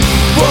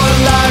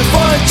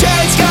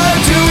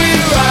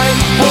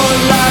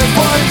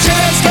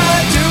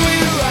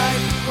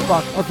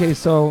fuck. Okay,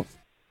 so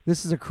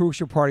this is a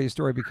crucial part of your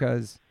story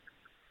because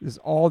there's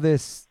all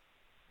this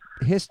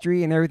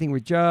history and everything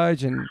with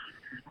Judge and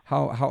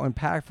how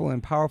impactful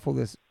and powerful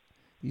these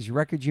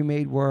records you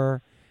made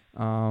were.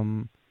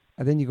 And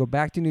then you go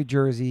back to New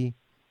Jersey,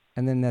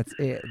 and then that's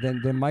it.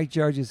 Then Mike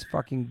Judge is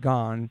fucking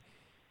gone.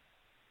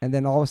 And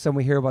then all of a sudden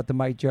we hear about the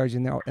Mike Judge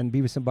and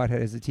Beavis and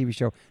Butthead as a TV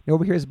show.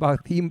 Nobody hears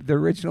about the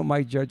original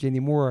Mike Judge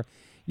anymore.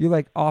 You're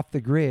like off the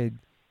grid.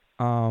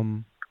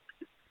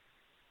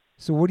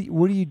 So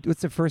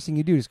what's the first thing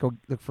you do? Just go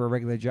look for a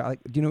regular job?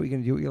 Like, do you know what you're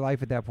gonna do with your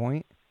life at that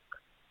point?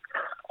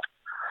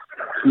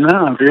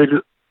 No,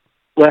 dude.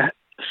 Well,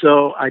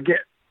 so I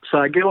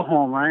go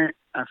home, right?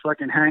 I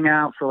fucking hang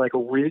out for like a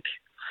week,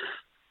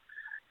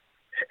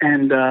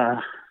 and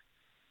I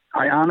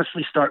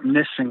honestly start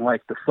missing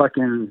like the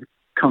fucking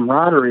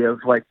camaraderie of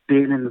like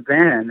being in the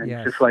van and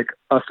just like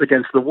us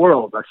against the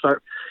world. I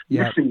start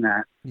missing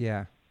that.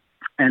 Yeah.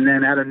 And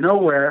then out of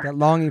nowhere, that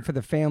longing for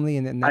the family,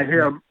 and then I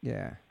hear a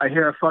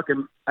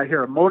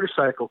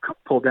motorcycle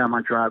pull down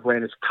my driveway,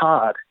 and it's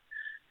Todd,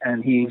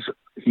 and he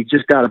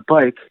just got a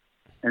bike,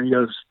 and he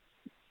goes,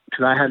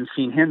 because I hadn't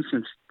seen him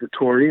since the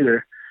tour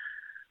either,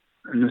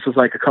 and this was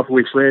like a couple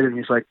weeks later, and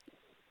he's like,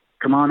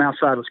 "Come on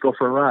outside, let's go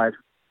for a ride."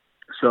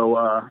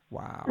 So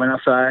went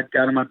outside,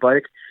 got on my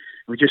bike,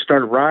 and we just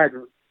started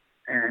riding,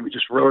 and we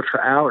just rode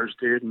for hours,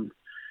 dude, and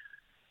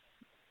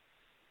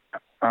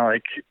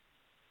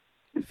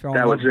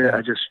that was it.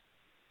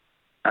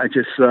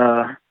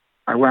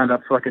 I wound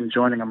up fucking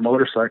joining a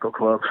motorcycle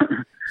club.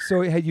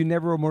 So had you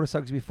never rode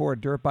motorcycles before,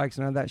 dirt bikes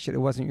and all that shit? It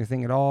wasn't your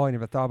thing at all? You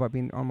never thought about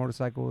being on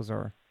motorcycles,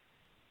 or?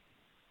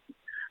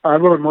 I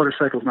rode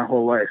motorcycles my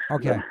whole life.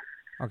 Okay.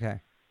 So.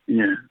 Okay.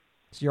 Yeah.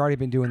 So you already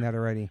been doing that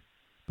already,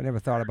 but never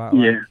thought about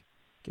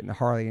getting a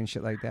Harley and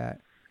shit like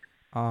that.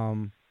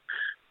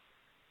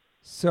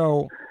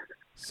 So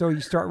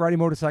you start riding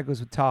motorcycles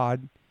with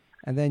Todd,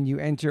 and then you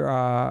enter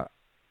a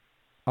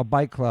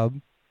bike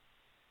club.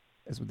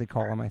 That's what they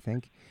call them, I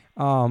think.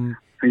 And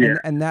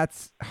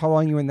that's how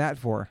long you in that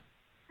for?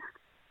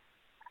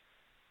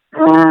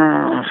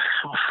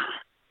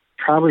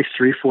 Probably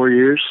 3-4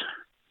 years.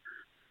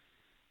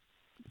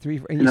 So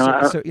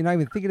you're not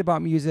even thinking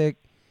about music.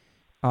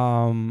 Dude,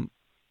 I'm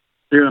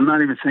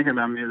not even thinking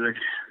about music.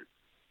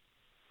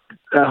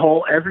 That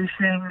whole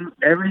everything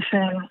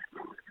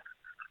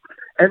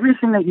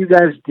that you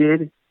guys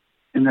did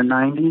in the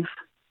 90s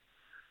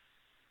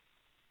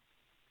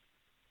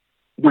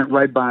went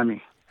right by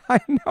me. I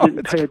know,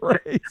 it's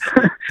crazy.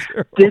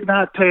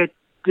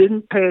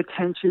 Didn't pay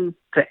attention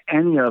to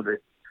any of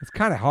it. It's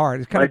kind of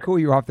hard. It's kind of cool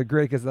you're off the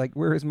grid because, like,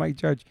 where is Mike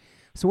Judge?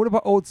 So what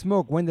about Old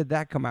Smoke? When did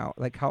that come out?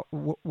 Like,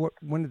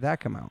 when did that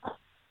come out?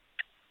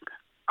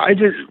 I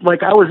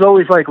was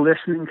always like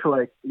listening to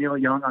like Neil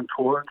Young on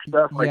tour and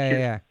stuff. Like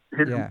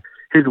his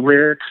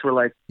lyrics were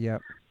like, you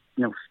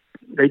know,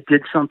 they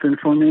did something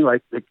for me.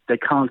 Like they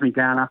calmed me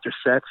down after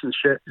sets and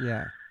shit.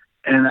 Yeah.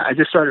 And I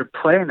just started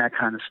playing that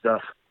kind of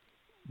stuff.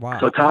 Wow.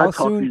 So Todd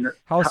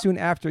how soon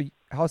after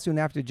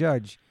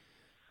Judge?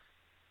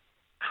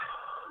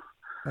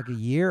 Like a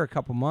year, a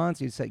couple months.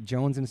 You just like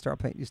Jones and you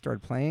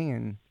started playing,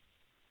 and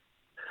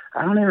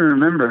I don't even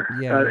remember.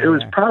 It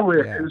was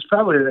probably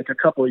like a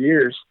couple of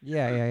years.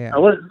 Yeah. I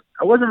was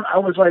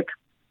like,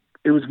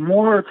 it was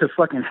more to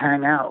fucking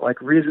hang out,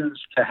 like reasons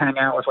to hang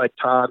out with like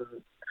Todd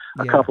and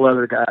a couple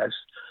other guys.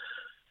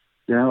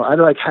 You know, I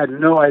like had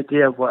no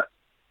idea what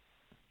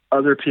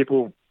other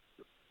people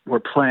were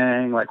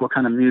playing, like what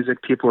kind of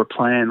music people were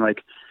playing.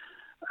 Like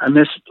I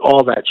missed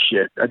all that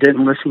shit. I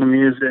didn't listen to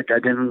music. I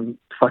didn't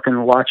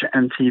fucking watch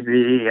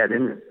MTV. I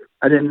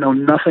didn't know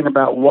nothing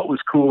about what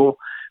was cool,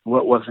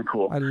 what wasn't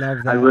cool. I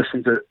love that. I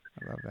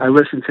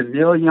listened to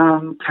Neil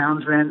Young,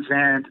 Townes Van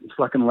Zandt, and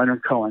fucking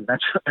Leonard Cohen.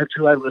 That's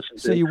who I listened to.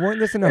 So you weren't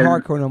listening to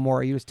hardcore no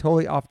more. You was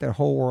totally off that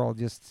whole world.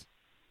 Just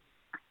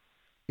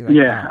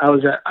I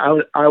was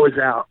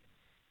out.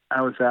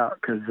 I was out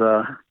because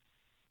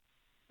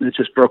it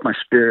just broke my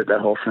spirit.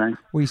 That whole thing.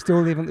 Were you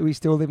still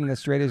living the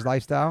straight edge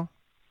lifestyle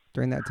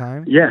during that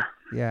time? Yeah.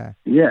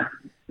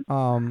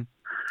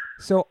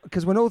 So,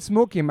 because when Old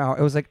Smoke came out,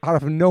 it was like out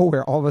of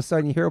nowhere. All of a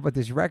sudden, you hear about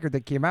this record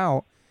that came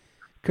out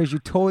because you're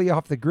totally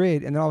off the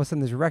grid, and then all of a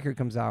sudden, this record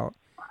comes out.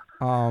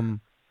 I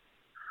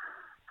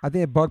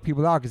think it bugged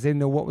people out because they didn't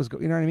know what was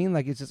going. You know what I mean?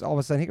 Like it's just all of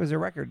a sudden, it was a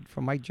record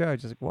from Mike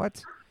Judge. I was like,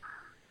 what?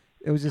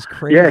 It was just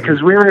crazy. Yeah,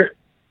 because we were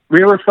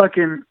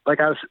fucking like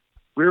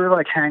we were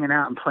like hanging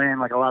out and playing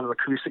like a lot of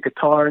acoustic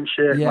guitar and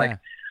shit, like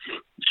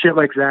shit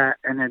like that.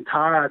 And then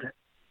Todd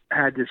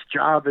had this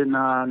job in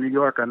New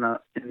York in the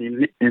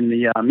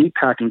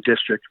meatpacking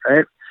district,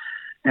 right?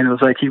 And it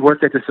was like he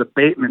worked at this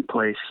abatement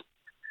place,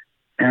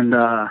 and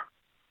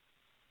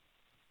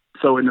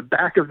so in the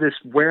back of this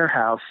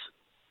warehouse,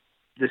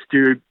 this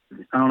dude,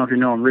 I don't know if you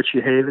know him,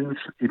 Richie Havens.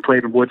 He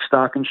played in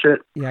Woodstock and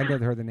shit. Yeah, I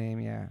never heard the name.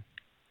 Yeah,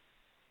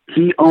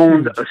 he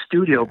owned a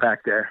studio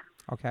back there.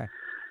 Okay.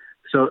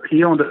 So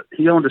he owned a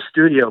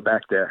studio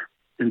back there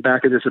in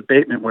back of this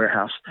abatement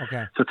warehouse.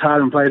 Okay. So Todd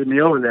invited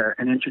me over there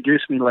and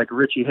introduced me to like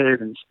Richie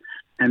Havens.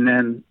 And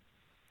then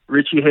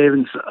Richie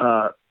Havens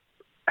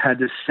had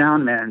this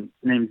sound man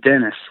named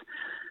Dennis.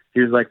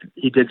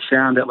 He did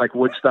sound at like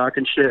Woodstock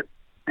and shit.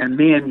 And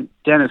me and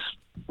Dennis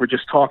were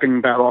just talking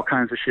about all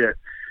kinds of shit.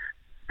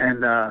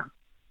 And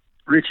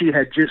Richie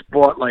had just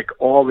bought like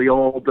all the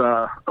old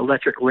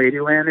Electric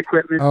Ladyland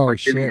equipment, like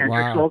Jimi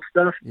Hendrix old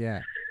stuff.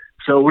 Yeah.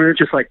 So we were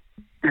just like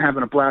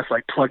having a blast,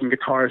 like plugging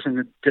guitars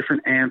into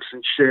different amps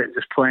and shit, and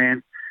just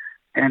playing.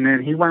 And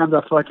then he wound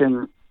up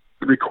fucking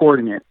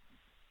recording it.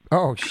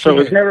 Oh shit! So it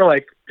was never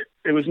like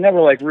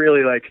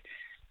really like,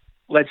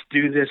 let's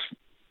do this,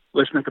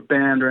 let's make a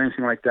band or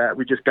anything like that.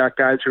 We just got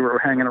guys who were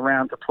hanging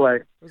around to play.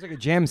 It was like a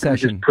jam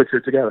session. Just puts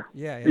it together.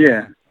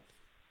 Yeah.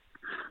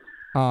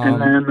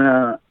 And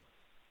then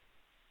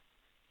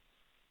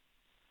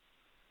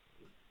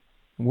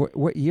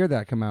what year did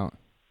that come out?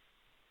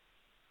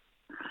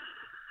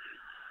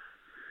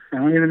 I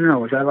don't even know.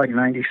 Was that like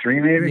 93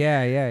 maybe?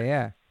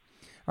 Yeah.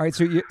 All right,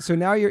 so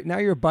now you're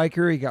a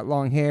biker. You got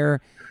long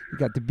hair, you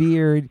got the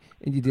beard,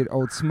 and you did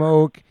Old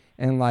Smoke,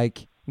 and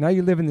like now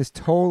you live in this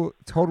total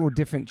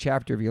different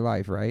chapter of your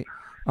life, right?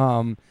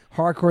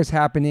 Hardcore's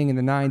happening in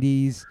the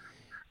 90s.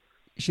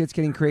 Shit's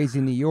getting crazy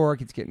in New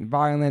York. It's getting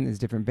violent. There's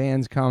different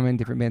bands coming.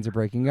 Different bands are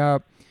breaking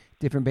up.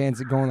 Different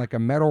bands are going like a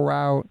metal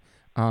route.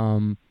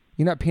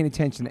 You're not paying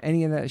attention to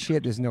any of that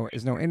shit. There's no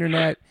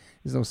internet.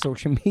 There's no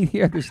social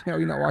media.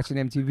 You're not watching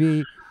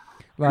MTV.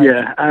 Like,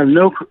 yeah, I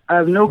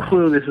have no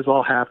clue this is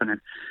all happening,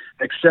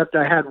 except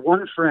I had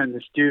one friend,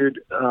 this dude,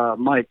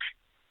 Mike,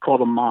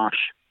 called him Mosh,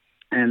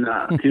 and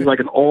he's like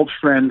an old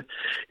friend.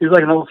 He's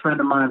like an old friend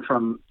of mine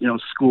from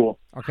school.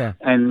 Okay.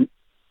 And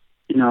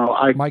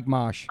Mike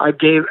Mosh. I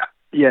gave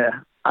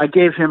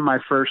him my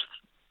first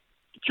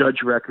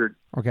Judge record.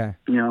 Okay.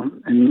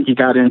 And he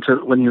got into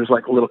it when he was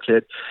like a little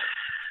kid.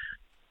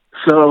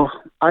 So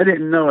I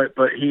didn't know it,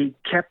 but he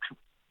kept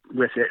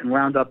with it and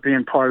wound up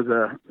being part of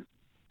the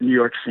New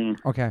York scene.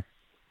 Okay.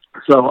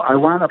 So I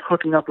wound up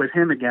hooking up with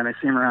him again. I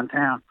see him around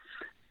town,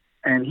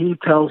 and he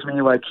tells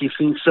me like he's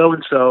seen so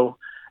and so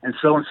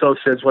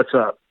says what's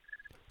up.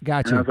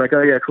 Gotcha. And I was like,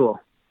 oh yeah, cool.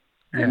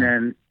 Yeah. And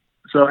then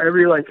so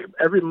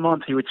every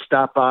month he would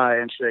stop by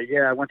and say,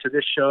 yeah, I went to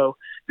this show.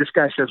 This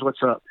guy says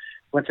what's up.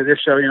 Went to this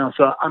show.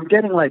 So I'm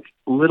getting like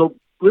little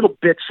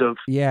bits of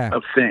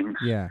things.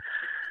 Yeah.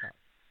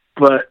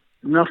 But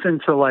nothing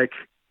to like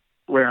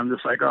where I'm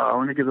just like, oh, I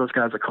want to give those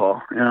guys a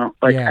call.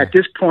 At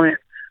this point,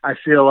 I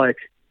feel like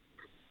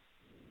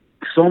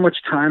so much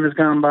time has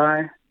gone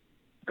by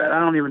that I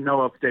don't even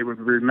know if they would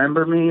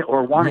remember me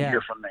or want to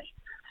hear from me.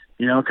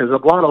 Because a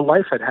lot of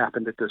life had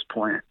happened at this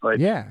point.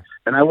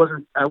 And I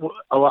wasn't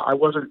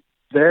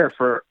there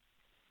for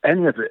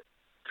any of it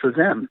for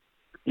them.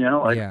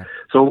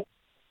 So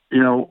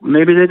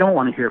maybe they don't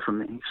want to hear from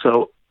me.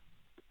 So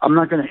I'm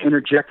not going to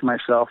interject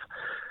myself.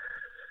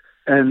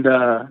 And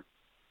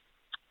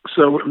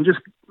so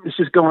it's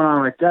just going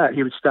on like that.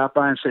 He would stop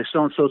by and say,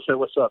 so-and-so said,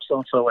 what's up?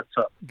 So-and-so, what's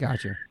up?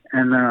 Gotcha.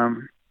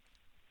 And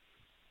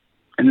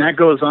that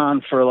goes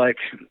on for like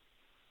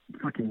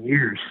fucking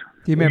years.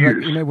 Do you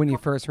remember when you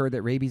first heard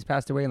that Rabies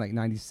passed away in like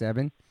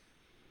 97?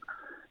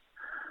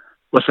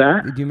 What's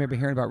that? Do you remember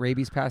hearing about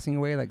Rabies passing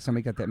away? Like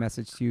somebody got that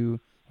message to you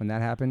when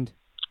that happened?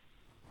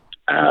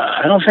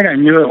 I don't think I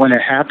knew it when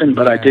it happened,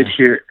 but I did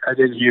hear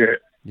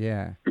it.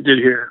 Yeah. I did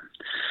hear it.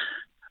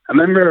 I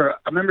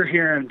remember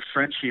hearing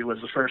Frenchie was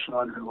the first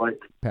one who when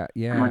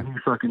he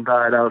fucking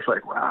died, I was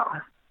like, wow,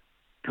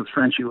 because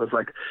Frenchie was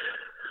like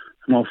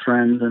an old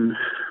friend, and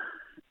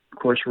of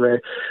course Ray,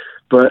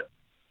 but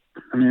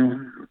I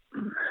mean,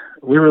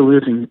 we were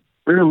losing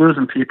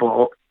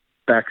people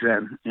back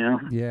then, Yeah,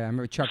 I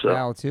remember Chuck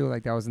Val too.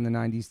 Like that was in the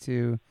 90s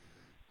too.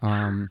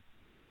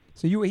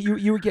 So you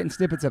were getting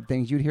snippets of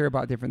things. You'd hear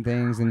about different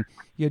things, and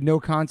you had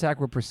no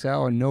contact with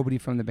Purcell and nobody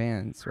from the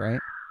bands, right?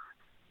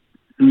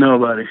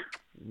 Nobody.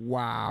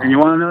 Wow. And you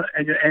want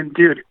to know? And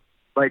dude,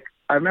 like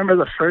I remember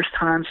the first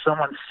time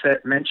someone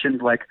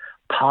mentioned like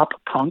pop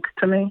punk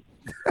to me.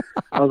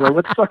 I was like,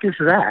 "What the fuck is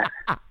that?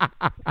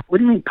 What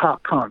do you mean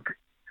pop punk?"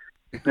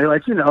 They're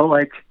like,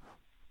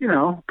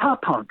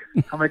 pop punk.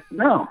 I'm like,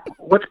 "No,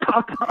 what's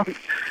pop punk?"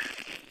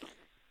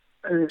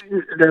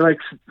 They like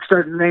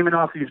start naming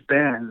off these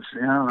bands,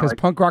 because like,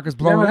 punk rock is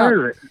blowing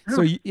up.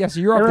 So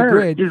you're off the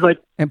grid. He's like,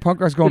 and punk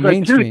rock's going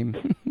mainstream.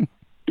 Like,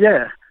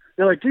 yeah.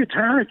 They're like, dude,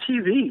 turn on the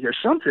TV or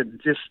something.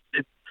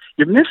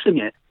 You're missing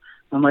it.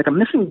 I'm like, I'm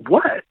missing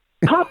what?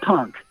 Pop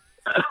punk.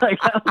 Like,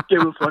 I don't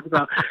give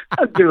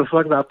a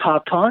fuck about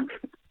pop punk.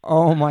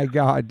 Oh my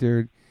God,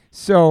 dude.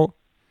 So,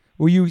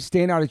 were you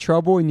staying out of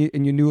trouble in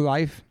your new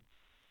life?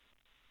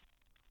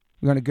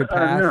 You on a good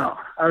path? No,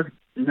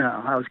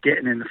 I was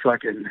getting into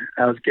fucking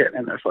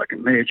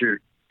major.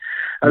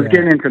 I was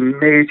getting into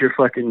major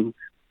fucking.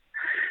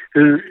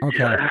 It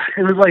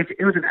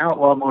was an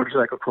outlaw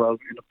motorcycle club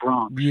in the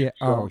Bronx. Yeah.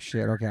 So oh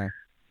shit. Okay.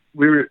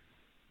 We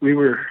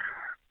were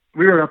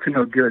up to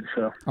no good.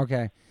 So.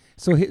 Okay.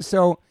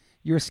 So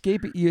you're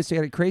escaping. You had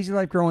a crazy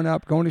life growing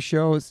up, going to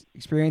shows,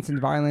 experiencing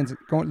violence,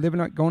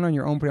 going on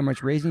your own, pretty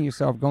much raising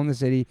yourself, going to the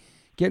city,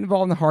 getting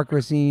involved in the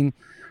hardcore scene,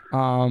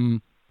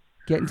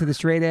 getting to the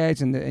straight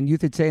edge and Youth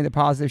Today and the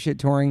positive shit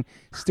touring.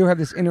 Still have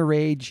this inner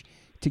rage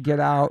to get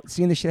out,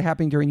 seeing the shit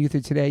happening during Youth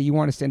of Today, you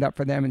want to stand up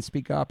for them and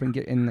speak up and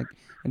get in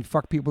and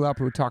fuck people up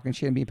who are talking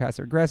shit and being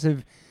passive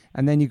aggressive.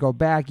 And then you go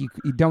back,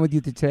 you're done with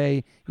Youth of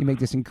Today, you make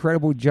this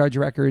incredible Judge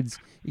records,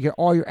 you get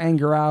all your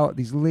anger out,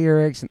 these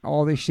lyrics and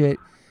all this shit,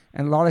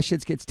 and a lot of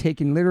shit gets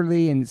taken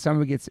literally and some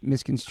of it gets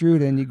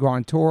misconstrued, and you go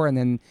on tour,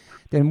 and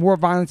then more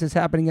violence is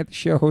happening at the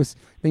shows,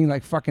 then you're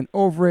like fucking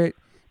over it,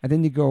 and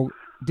then you go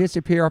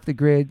disappear off the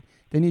grid,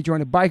 then you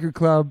join a biker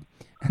club,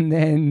 and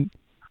then,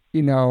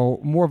 you know,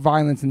 more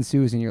violence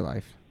ensues in your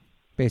life,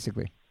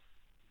 basically.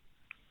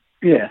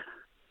 Yeah.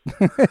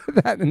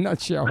 That in a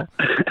nutshell.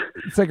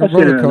 It's like a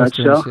roller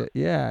coaster and shit.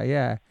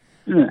 Yeah.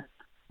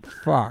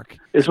 Fuck.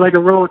 It's like a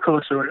roller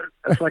coaster.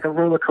 It's like a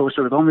roller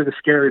coaster with only the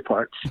scary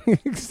parts.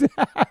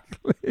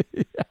 Exactly.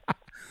 Yeah.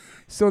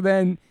 So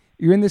then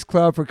you're in this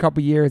club for a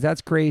couple years.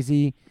 That's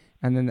crazy.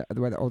 And then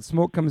the Old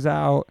Smoke comes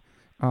out.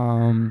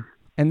 And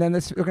then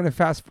we're gonna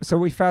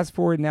we fast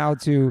forward now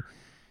to.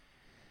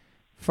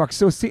 Fuck.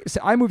 So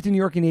I moved to New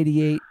York in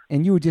 '88,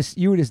 and you were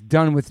just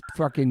done with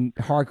fucking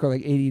hardcore,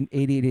 like 88,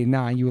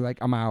 89. You were like,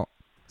 I'm out.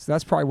 So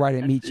that's probably why I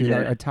didn't meet you.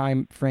 Yeah. Our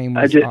time frame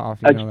was off.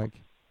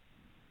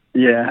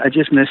 Yeah, I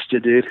just missed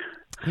you, dude.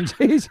 You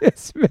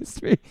just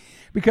missed me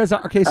because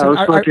okay. So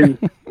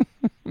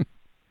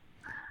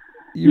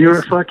you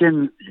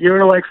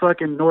were like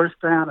fucking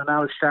northbound, and I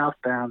was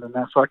southbound, and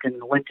that fucking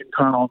Lincoln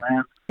Tunnel,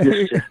 man.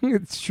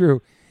 It's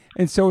true.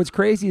 And so what's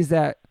crazy is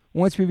that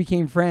once we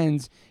became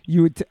friends,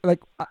 you would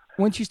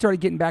once you started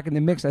getting back in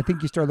the mix, I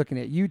think you started looking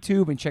at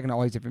YouTube and checking out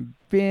all these different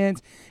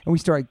bands, and we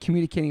started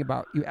communicating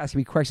about you asking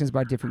me questions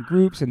about different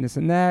groups and this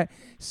and that.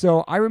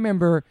 So I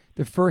remember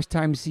the first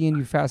time seeing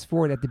you fast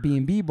forward at the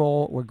B&B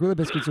Bowl where Gorilla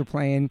Biscuits were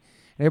playing, and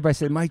everybody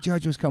said, Mike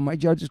Judge was coming, Mike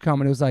Judge was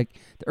coming. It was like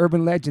the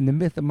urban legend, the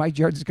myth of Mike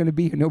Judge is going to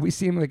be here. Nobody's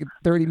seen him in like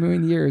 30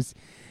 million years.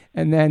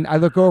 And then I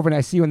look over and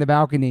I see you on the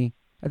balcony.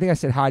 I think I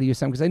said hi to you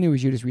some because I knew it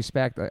was you, just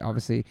respect,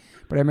 obviously.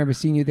 But I remember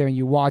seeing you there and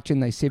you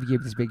watching. Like, Civ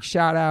gave this big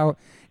shout out,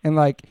 and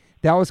like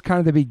that was kind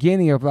of the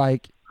beginning of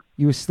like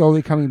you were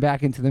slowly coming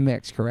back into the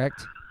mix,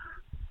 correct?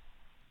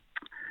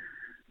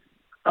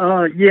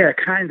 Yeah,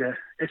 kind of.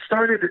 It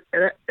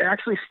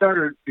actually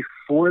started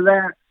before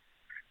that.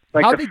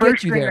 Like how'd they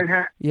get you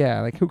there?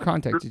 Yeah, like who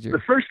contacted you? The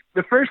first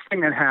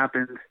thing that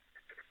happened.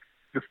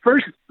 The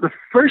first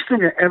thing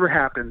that ever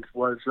happened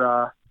was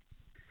I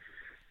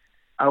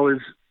was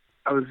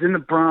in the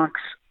Bronx,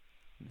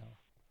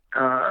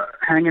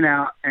 hanging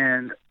out,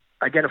 and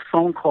I get a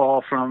phone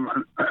call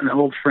from an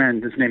old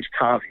friend. His name's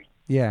Tavi.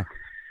 Yeah.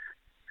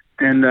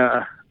 And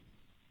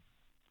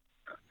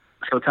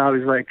so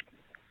Tavi's like,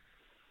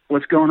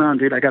 "What's going on,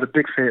 dude? I got a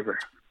big favor."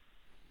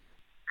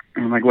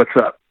 And I'm like, "What's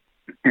up?"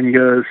 And he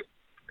goes,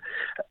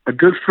 "A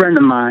good friend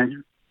of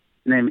mine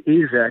named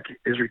Ezek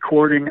is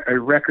recording a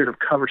record of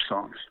cover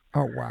songs.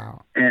 Oh,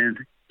 wow. And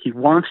he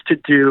wants to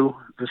do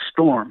The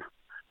Storm.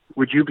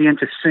 Would you be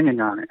into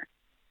singing on it?"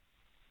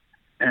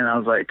 And I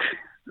was like,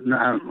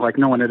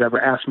 no one had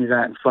ever asked me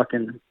that in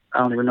fucking, I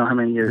don't even know how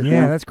many years.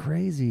 Yeah, that's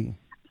crazy.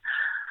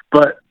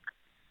 But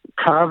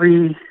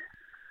Tavi's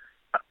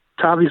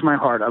my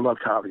heart. I love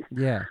Tavi.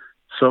 Yeah.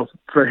 So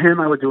for him,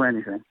 I would do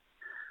anything.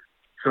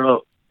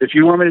 So if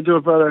you want me to do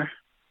it, brother,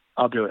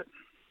 I'll do it.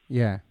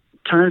 Yeah.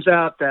 Turns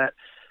out that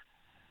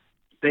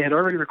they had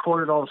already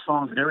recorded all the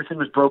songs and everything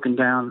was broken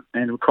down,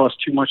 and it would cost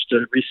too much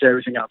to reset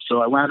everything up.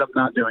 So I wound up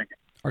not doing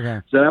it.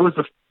 Okay. So that was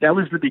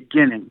the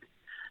beginning.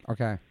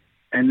 Okay.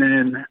 And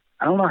then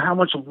I don't know how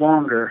much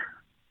longer,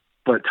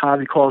 but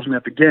Tavi calls me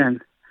up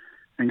again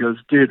and goes,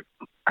 "Dude,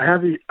 I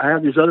have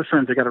these other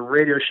friends. They got a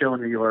radio show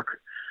in New York.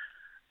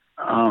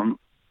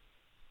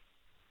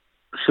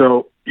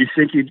 So you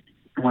think you'd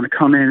want to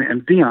come in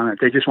and be on it?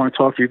 They just want to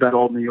talk to you about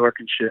old New York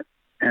and shit."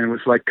 And it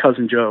was like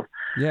Cousin Joe.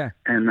 Yeah.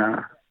 And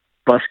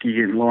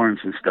Busky and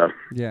Lawrence and stuff.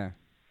 Yeah.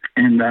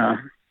 And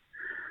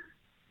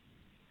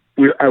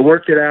I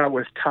worked it out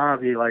with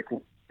Tavi, like,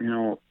 you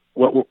know,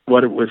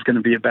 what it was going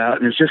to be about,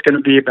 and it's just going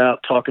to be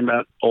about talking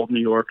about old New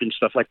York and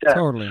stuff like that.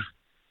 Totally.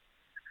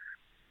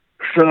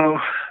 So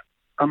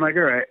I'm like,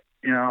 all right,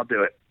 you know, I'll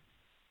do it.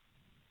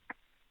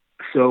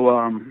 So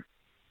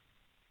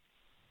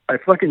I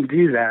fucking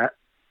do that,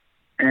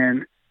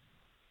 and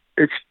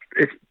it's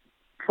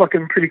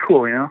fucking pretty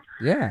cool, you know?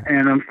 Yeah.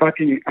 And I'm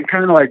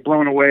kind of like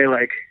blown away,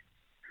 like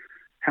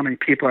how many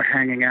people are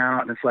hanging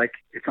out, and it's like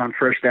it's on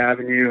First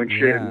Avenue and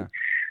shit. Yeah. And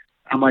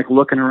I'm like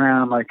looking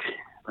around, like,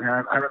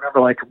 I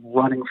remember like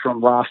running from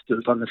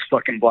Rastas on this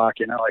fucking block,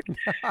 you know, like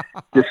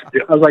I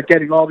was like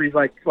getting all these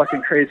like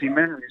fucking crazy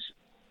memories.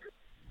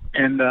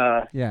 And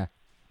yeah.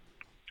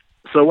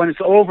 So when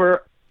it's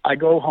over, I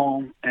go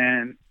home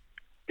and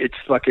it's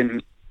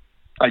fucking,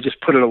 I just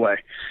put it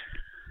away.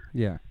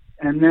 Yeah.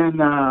 And then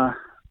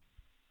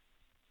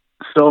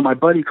so my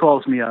buddy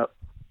calls me up.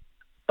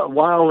 A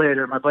while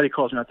later, my buddy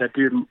calls me up, that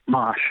dude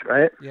Mosh,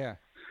 right? Yeah.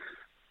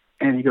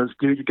 And he goes,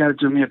 "Dude, you got to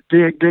do me a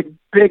big, big,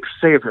 big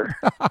favor.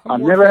 I'll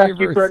never ask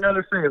you for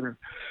another favor,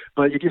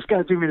 but you just got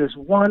to do me this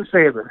one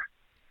favor."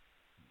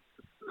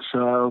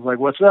 So I was like,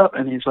 "What's up?"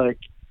 And he's like,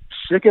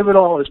 "Sick of It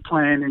All is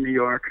playing in New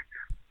York.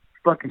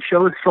 fucking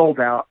show is sold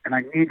out, and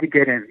I need to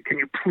get in. Can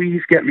you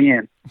please get me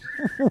in?"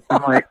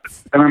 I'm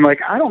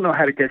like, I don't know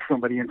how to get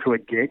somebody into a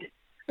gig.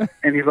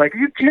 And he's like, "Are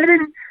you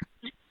kidding?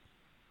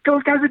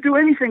 Those guys would do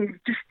anything.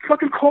 Just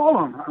fucking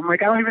call them." I'm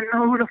like, "I don't even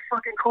know who to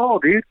fucking call,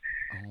 dude."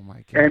 Oh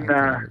my God.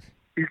 And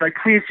he's like,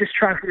 "Please, just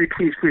try for me,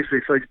 please, please,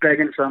 please." So he's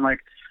begging. So I'm like,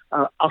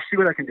 "I'll see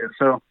what I can do."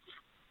 So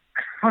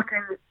I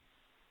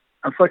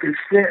fucking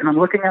sit and I'm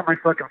looking at my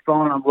fucking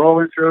phone. I'm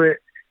rolling through it,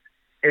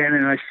 and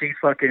then I see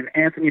fucking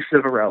Anthony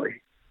Civarelli.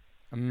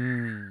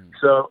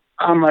 So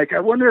I'm like, I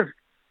wonder if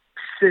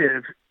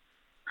Civ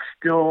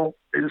still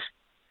is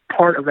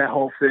part of that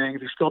whole thing.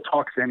 If he still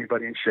talks to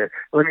anybody and shit.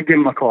 Let me give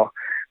him a call.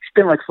 It's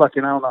been like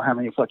fucking, I don't know how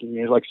many fucking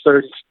years, like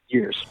 30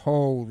 years.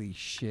 Holy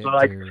shit,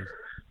 dude.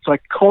 So I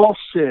call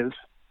Civ,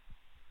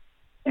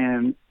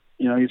 and,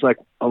 you know, he's like,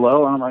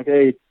 "Hello?" And I'm like,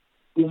 "Hey,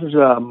 this is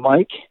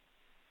Mike.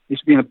 He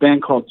used to be in a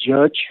band called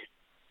Judge."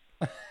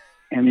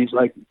 And he's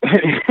like,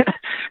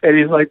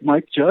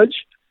 "Mike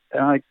Judge?"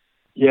 And I'm like,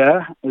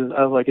 "Yeah." I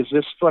was like, "Is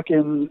this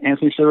fucking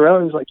Anthony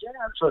Civarelli?" He's like, "Yeah."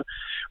 So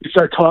we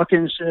start talking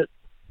and shit.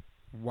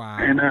 Wow.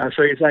 And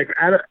so he's like,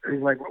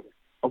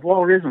 "Of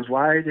all reasons,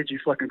 why did you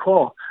fucking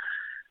call?"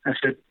 I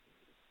said,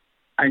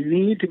 "I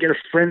need to get a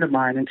friend of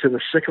mine into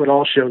the Sick of It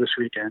All show this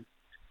weekend."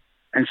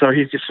 And so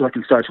he just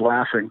fucking starts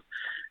laughing.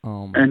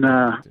 Oh my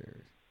God,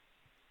 dude.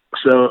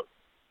 So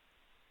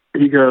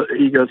he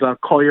goes, "I'll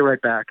call you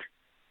right back."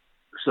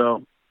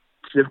 So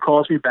Civ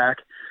calls me back,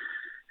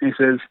 and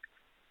he says,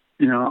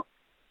 "You know,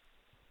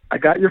 I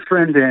got your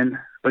friend in,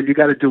 but you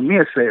got to do me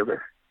a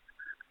favor.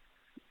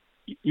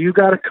 You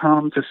got to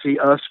come to see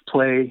us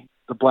play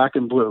the Black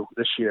and Blue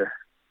this year."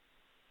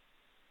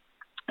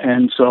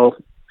 And so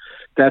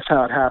that's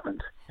how it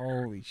happened.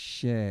 Holy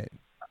shit.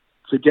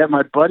 To get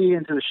my buddy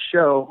into the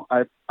show,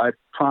 I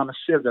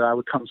promised Civ that I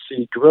would come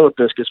see Gorilla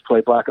Biscuits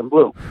play Black and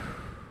Blue.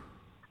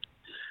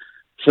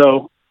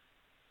 So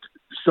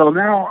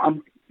now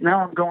I'm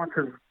going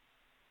to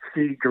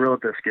see Gorilla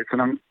Biscuits,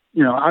 and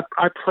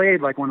I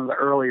played like one of the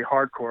early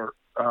hardcore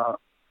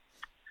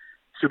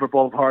Super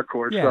Bowl of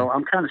hardcore, Yeah. so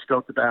I'm kind of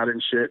stoked about it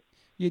and shit.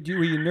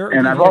 Were you nervous?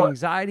 Did you have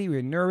anxiety? Were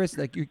you nervous?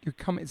 Like you're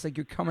coming. It's like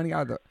you're coming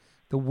out of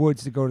the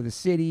woods to go to the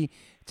city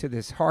to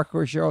this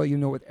hardcore show. You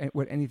know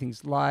what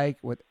anything's like.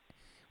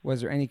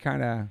 Was there any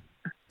kind of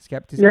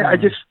skepticism? Yeah, I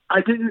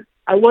didn't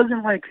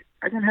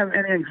have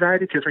any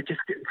anxiety because I just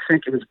didn't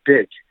think it was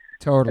big.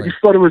 Totally. I just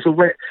thought it was the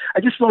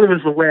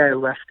way I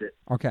left it.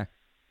 Okay.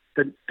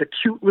 The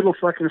cute little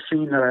fucking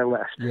scene that I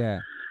left. Yeah.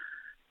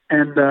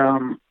 And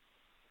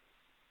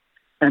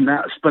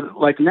that's, but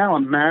like now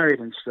I'm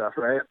married and stuff,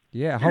 right?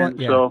 Yeah.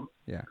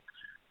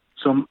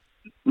 So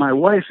my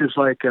wife is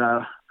like,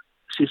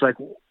 she's like,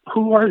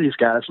 "Who are these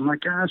guys?" I'm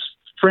like, "Guys,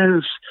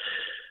 friends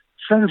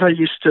I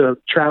used to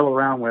travel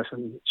around with."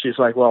 And she's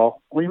like,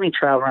 "Well, what do you mean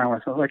travel around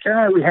with?" I was like,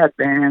 "Yeah, we had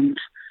bands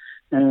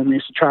and we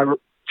used to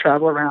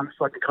travel around the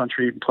fucking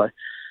country and play."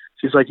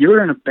 She's like, "You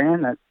were in a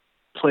band that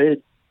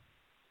played?"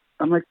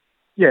 I'm like,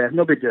 "Yeah,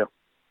 no big deal."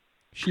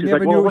 She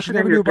never knew. She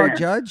never knew about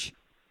Judge.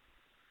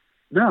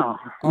 No.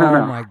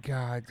 Oh my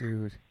God,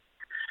 dude.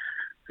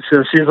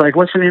 So she's like,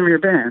 "What's the name of your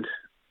band?"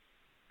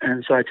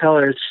 And so I tell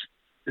her it's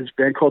this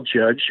band called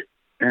Judge,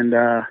 and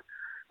I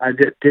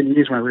didn't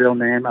use my real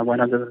name. I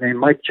went under the name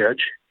Mike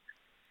Judge.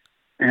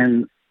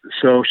 And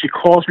so she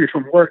calls me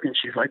from work, and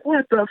she's like,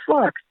 "What the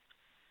fuck?"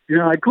 You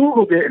know, I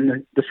Googled it,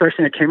 and the first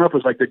thing that came up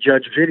was like the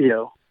Judge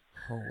video.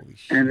 Holy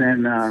shit. And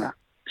then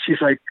she's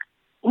like,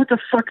 "What the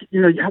fuck?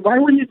 You know, why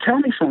wouldn't you tell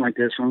me something like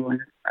this?" And I'm like,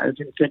 "I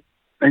didn't think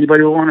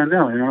anybody would want to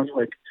know." You know, I was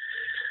like,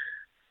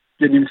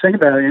 didn't even think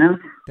about it, you know?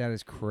 That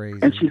is crazy.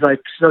 And she's like,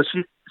 so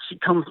she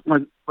comes,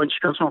 when she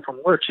comes home from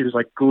work, she was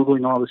like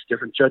Googling all this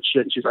different Judge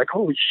shit. And she's like,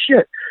 "Holy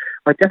shit.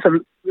 Like, that's a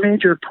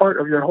major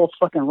part of your whole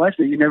fucking life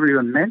that you never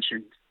even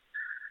mentioned."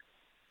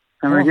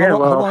 I'm like, "Yeah,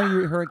 well." How long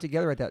were you heard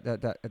together at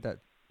that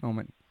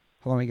moment?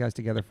 How long were you guys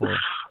together for?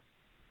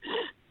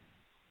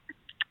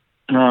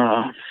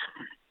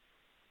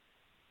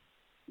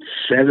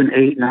 7,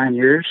 8, 9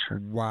 years.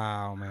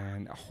 Wow,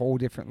 man. A whole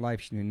different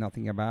life she knew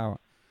nothing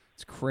about.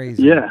 It's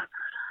crazy. Yeah.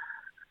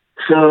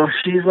 So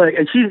she's like,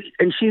 and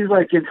she's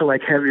like into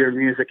like heavier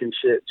music and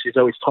shit. She's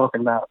always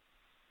talking about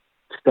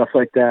stuff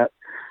like that.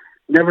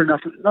 Never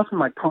nothing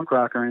like punk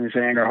rock or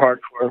anything or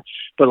hardcore,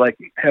 but like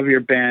heavier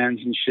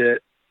bands and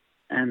shit.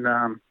 And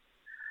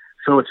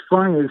so what's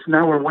funny is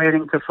now we're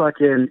waiting to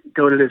fucking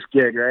go to this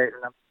gig, right?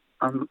 And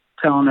I'm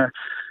telling her,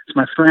 it's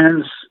my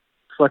friends,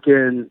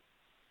 fucking,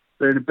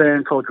 they're in a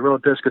band called Gorilla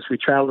Biscuits. We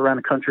traveled around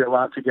the country a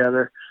lot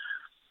together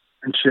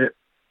and shit.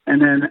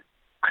 And then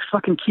I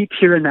fucking keep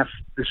hearing that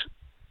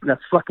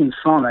fucking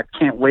song, that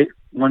 "Can't Wait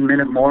 1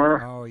 Minute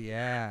More." Oh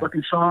yeah.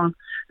 Fucking song.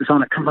 It's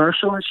on a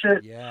commercial and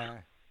shit. Yeah.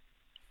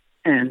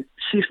 And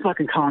she's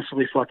fucking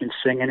constantly fucking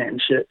singing it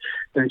and shit.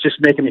 And it's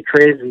just making me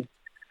crazy.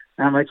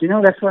 And I'm like, you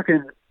know,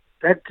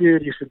 that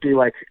dude used to be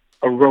like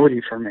a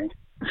roadie for me.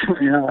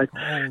 You know, like,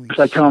 it's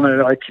like telling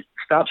her, like,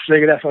 "Stop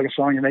singing that fucking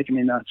song, you're making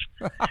me nuts."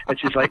 And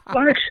she's like,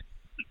 "What?"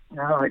 You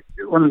know, like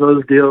one of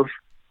those deals.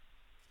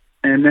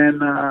 And then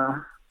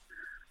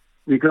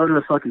we go to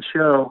the fucking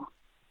show,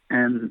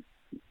 and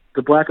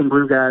the Black and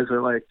Blue guys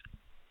are like,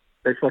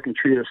 they fucking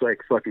treat us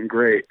like fucking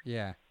great.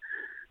 Yeah.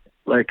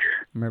 Like,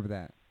 Remember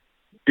that.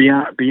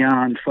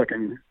 Beyond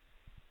fucking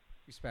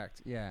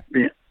Respect. Yeah.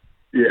 yeah,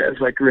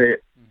 it's like great.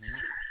 Mm-hmm.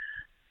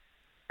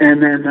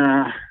 And then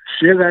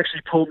Shiv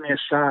actually pulled me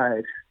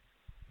aside,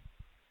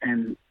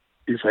 and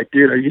he's like,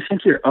 "Dude, you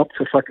think you're up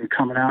to fucking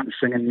coming out and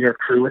singing Your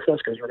Crew with us?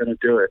 Because we're gonna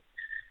do it."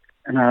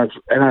 And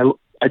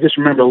I just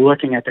remember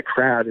looking at the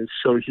crowd. It's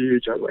so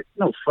huge. I was like,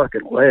 "No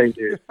fucking way,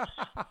 dude!"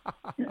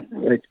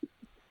 Like,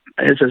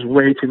 it's just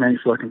way too many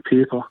fucking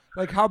people.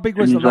 Like, how big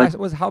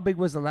was how big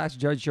was the last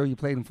Judge show you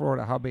played in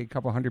Florida? How big? A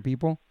couple hundred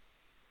people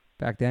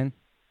back then?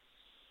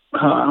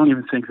 I don't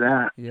even think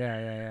that.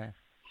 Yeah.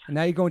 And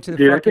now you go into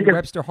the fucking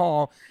Webster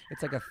Hall.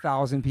 It's like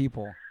 1,000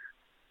 people.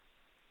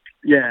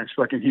 Yeah, it's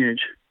fucking huge.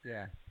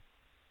 Yeah.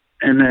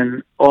 And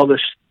then all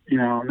this,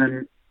 and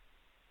then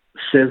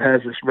Sid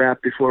has this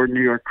rap before New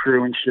York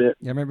Crew and shit.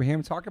 Yeah, I remember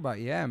him talking about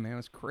it. Yeah, man, it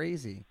was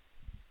crazy.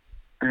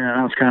 And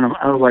I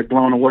was like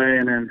blown away.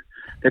 And then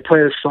they play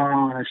the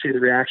song, and I see the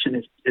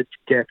reaction it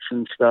gets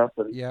and stuff.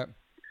 And yeah.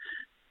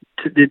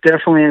 It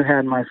definitely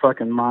had my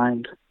fucking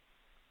mind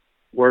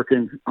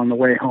working on the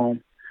way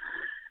home.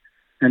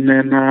 And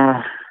then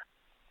I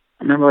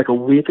remember like a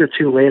week or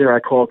two later,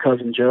 I called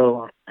Cousin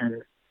Joe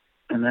and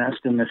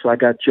asked him if I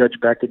got Judge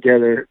back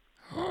together,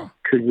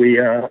 could we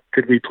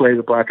play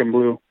the Black and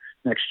Blue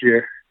next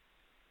year?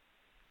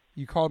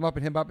 You called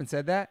him up and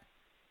said that?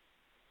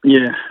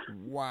 Yeah.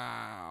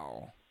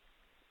 Wow.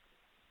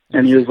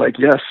 And he was like,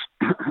 yes.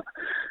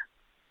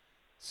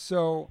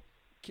 So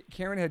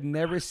Karen had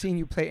never seen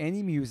you play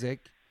any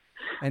music,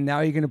 and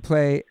now you're going to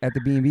play at the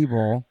B&B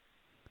Bowl,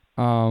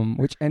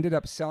 which ended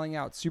up selling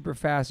out super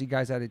fast. You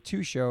guys added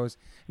 2 shows.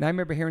 And I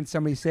remember hearing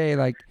somebody say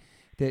like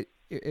that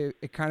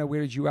it kind of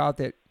weirded you out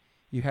that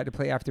you had to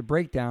play after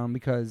Breakdown,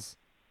 because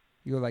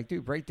you were like,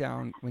 dude,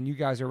 Breakdown, when you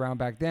guys were around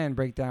back then,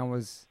 Breakdown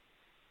was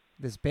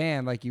this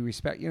band like you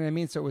respect, you know what I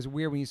mean? So it was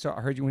weird when you saw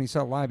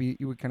it live, you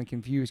were kind of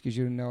confused because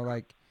you didn't know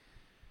like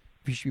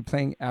if you should be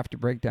playing after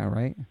Breakdown,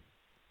 right?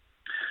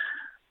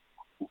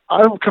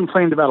 I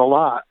complained about a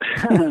lot.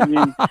 I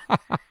mean,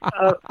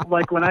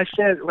 like when I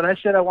said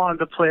I wanted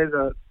to play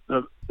the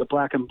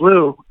Black and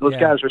Blue, those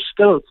guys were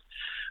stoked,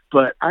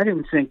 but I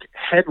didn't think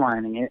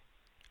headlining it.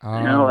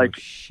 Oh,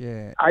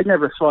 shit. I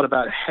never thought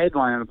about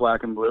headlining the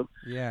Black and Blue.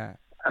 Yeah.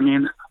 I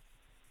mean,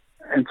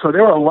 and so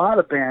there were a lot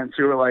of bands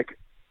who were like,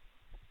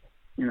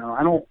 I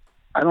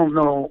don't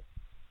know.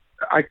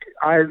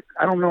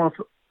 I don't know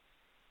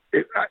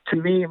if to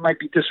me it might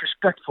be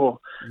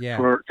disrespectful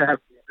to have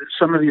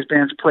some of these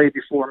bands play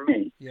before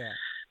me. Yeah.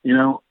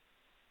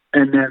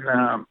 And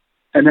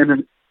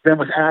then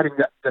with adding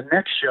the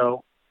next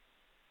show,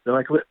 they're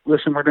like,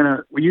 listen,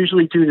 we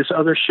usually do this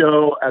other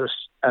show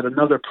at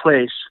another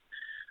place,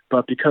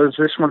 but because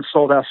this one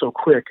sold out so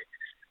quick,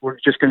 we're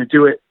just going to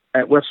do it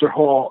at Webster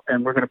Hall,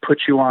 and we're going to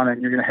put you on,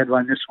 and you're going to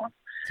headline this one.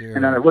 Dude.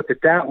 And then I looked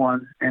at that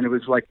one, and it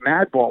was like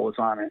Madball was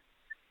on it.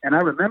 And I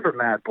remember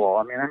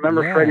Madball. I mean, I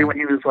remember Freddie when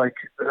he was like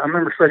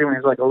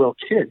a little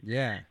kid.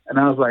 Yeah. And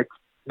I was like,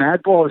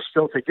 Madball is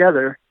still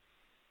together,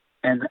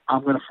 and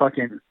I'm going to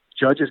fucking,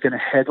 Judge is going to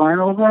headline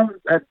over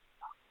them?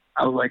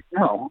 I was like,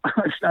 no,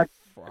 it's not.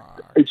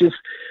 Fuck. It's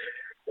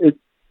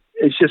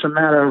just a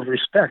matter of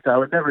respect. I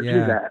would never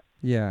do that.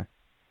 Yeah.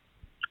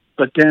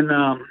 But then,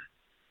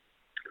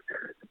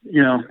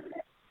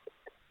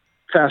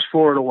 fast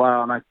forward a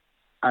while, and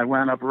I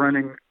wound up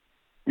running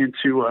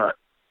into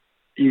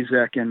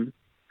Ezek and,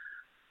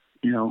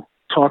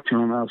 talked to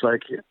him. I was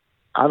like,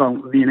 I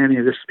don't mean any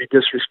of this to be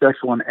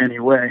disrespectful in any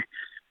way.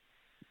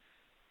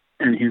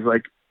 And he's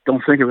like,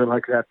 don't think of it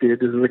like that, dude.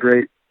 This is a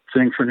great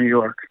thing for New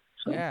York.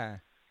 So. Yeah.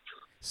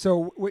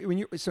 So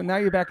so now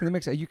you're back in the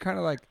mix. Are you kind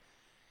of like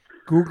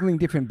Googling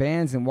different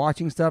bands and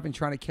watching stuff and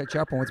trying to catch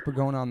up on what's been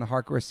going on in the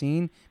hardcore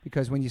scene?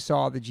 Because when you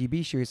saw the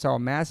GB show, you saw a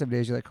massive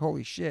days. You're like,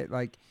 holy shit!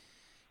 Like,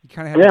 you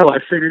kind of well, I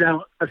figured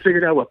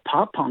out what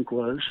pop punk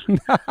was. Like,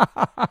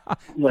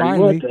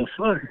 finally, what the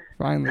fuck?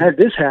 Finally, had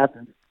this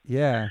happen?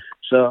 Yeah.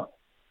 So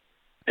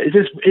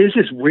it's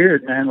just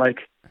weird, man.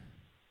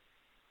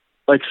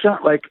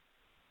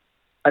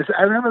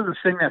 I remember the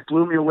thing that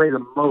blew me away the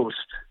most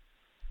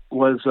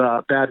was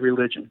Bad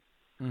Religion,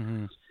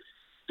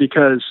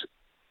 because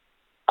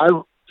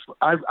I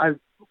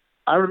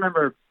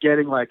remember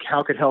getting like,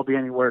 How Could Hell Be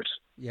Any Worse?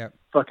 Yeah.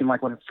 Fucking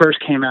like when it first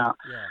came out.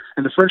 Yeah.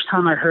 And the first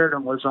time I heard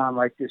them was on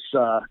like this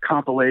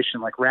compilation,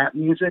 like rap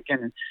music,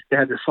 and they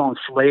had the song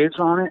Slaves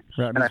on it.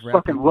 And I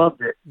fucking loved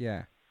it.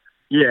 Yeah.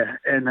 Yeah.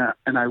 And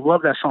I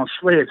love that song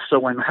Slaves. So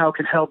when How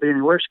Could Hell Be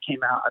Any Worse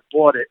came out, I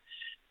bought it.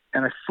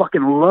 And I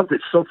fucking loved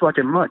it so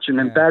fucking much. And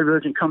then Bad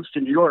Religion comes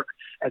to New York,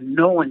 and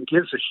no one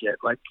gives a shit.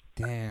 Like,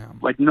 damn.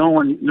 Like no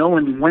one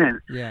went.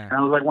 Yeah. And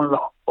I was like one of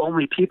the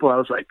only people. I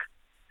was like,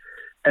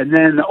 and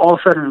then all of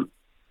a sudden,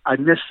 I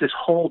missed this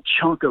whole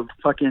chunk of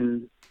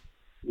fucking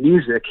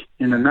music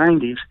in the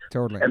 90s.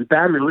 Totally. And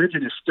Bad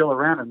Religion is still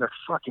around, and they're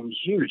fucking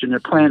huge, and they're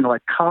playing to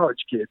like college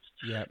kids.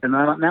 Yeah. And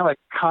now like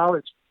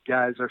college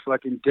guys are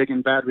fucking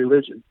digging Bad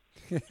Religion.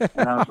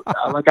 And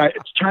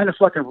it's trying to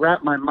fucking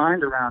wrap my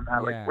mind around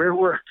that. Like, where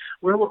were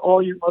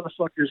all you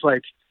motherfuckers,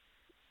 like,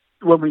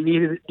 when we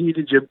needed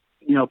you,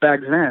 you know, back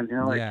then, you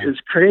know, like, it was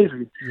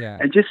crazy. Yeah.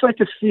 And just, like,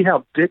 to see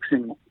how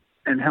Dixon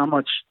and how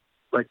much,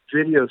 like,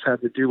 videos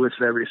had to do with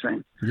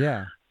everything.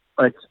 Yeah.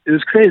 Like, it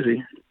was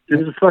crazy.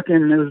 There's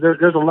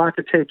a lot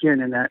to take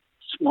in that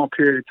small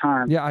period of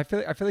time. Yeah, I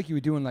feel like you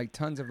were doing, like,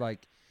 tons of,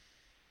 like,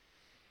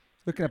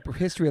 looking up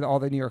history of all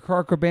the New York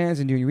hardcore bands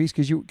and doing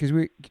research, because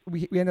we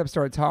ended up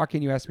started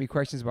talking. You asked me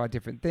questions about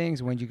different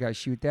things. When did you guys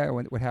shoot that?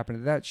 What happened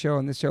to that show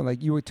and this show?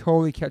 Like, you were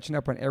totally catching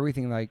up on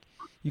everything. Like,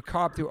 you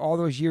caught through all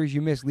those years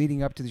you missed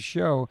leading up to the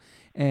show,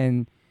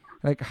 and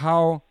like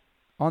how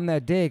on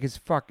that day, because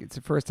it's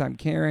the first time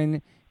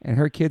Karen and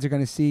her kids are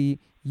gonna see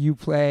you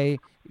play.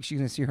 She's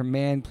gonna see her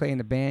man play in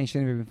the band she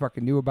never even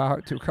fucking knew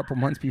about to a couple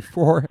months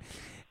before,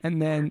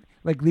 and then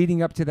like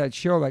leading up to that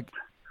show, like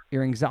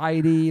your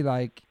anxiety,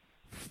 like.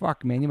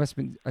 Fuck, man, you must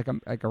have been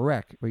like a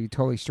wreck. Were you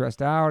totally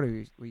stressed out,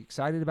 or were you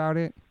excited about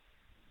it?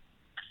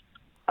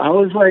 I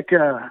was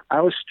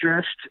I was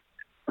stressed,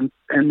 and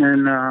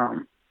then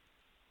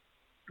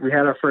we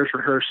had our first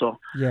rehearsal.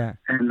 Yeah.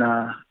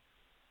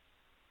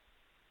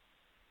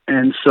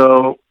 And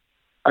so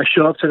I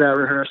show up to that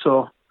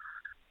rehearsal,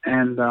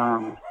 and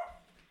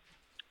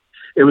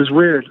it was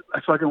weird.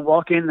 I fucking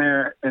walk in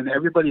there, and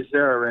everybody's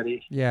there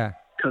already. Yeah.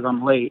 Because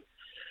I'm late.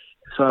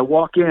 So I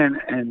walk in,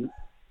 and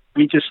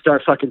we just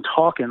start fucking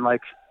talking.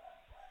 Like,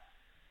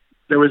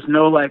 there was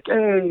no like,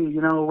 hey, you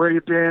know, where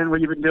you been?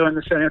 What you been doing?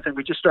 This and anything.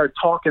 We just started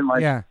talking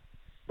like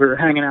we were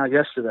hanging out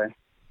yesterday.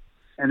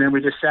 And then we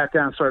just sat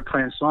down and started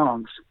playing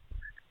songs.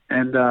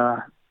 And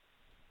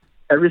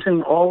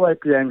everything, all like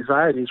the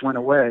anxieties went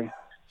away.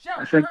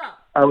 I think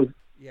I was.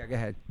 Yeah, go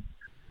ahead.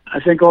 I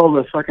think all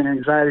the fucking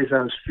anxieties I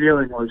was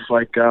feeling was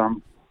like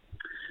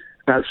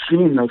about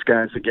seeing those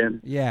guys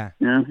again. Yeah.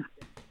 You know?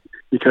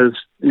 Because,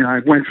 you know, I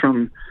went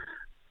from,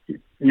 you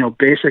know,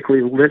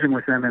 basically living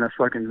with them in a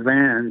fucking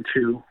van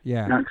to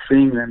not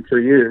seeing them for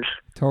years.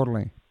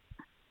 Totally.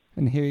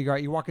 And here you go.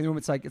 You walk in the room.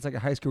 It's like a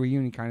high school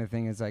reunion kind of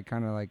thing. It's like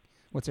kind of like,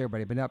 what's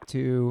everybody been up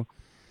to?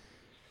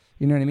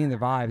 You know what I mean? The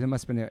vibes. It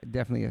must have been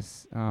definitely a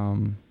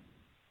vibe.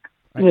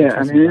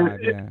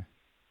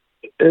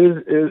 It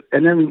was,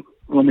 and then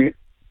when we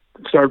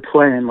started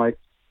playing, like,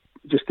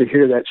 just to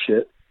hear that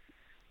shit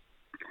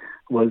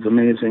was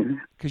amazing.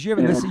 Because you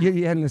haven't listened,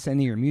 you hadn't listened to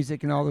any of your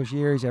music in all those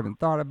years. You haven't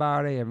thought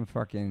about it. You haven't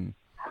fucking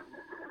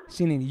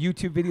seen any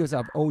YouTube videos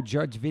of old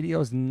Judge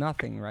videos.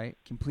 Nothing, right?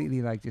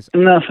 Completely like just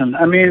nothing.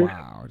 I mean,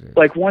 wow, dude.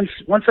 Like once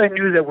I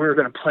knew that we were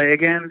going to play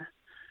again,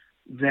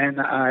 then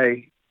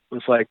I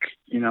was like,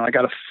 you know, I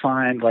got to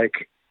find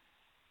like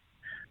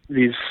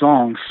these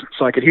songs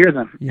so I could hear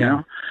them. Yeah. You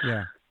know?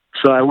 Yeah.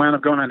 So I wound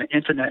up going on the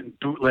internet and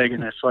bootlegging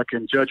this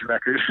fucking Judge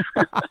record.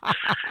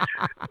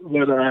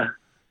 But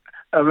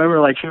I remember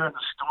like hearing The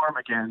Storm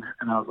again,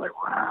 and I was like,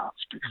 wow,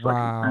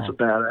 that's a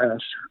badass.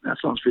 That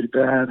sounds pretty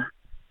bad.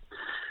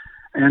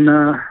 And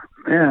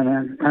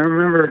man, I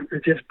remember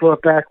it just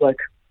brought back like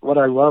what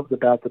I loved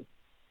about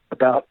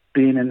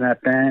being in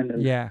that band.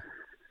 And yeah.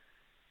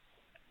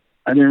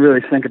 I didn't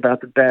really think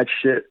about the bad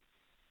shit.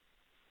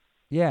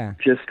 Yeah.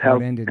 Just how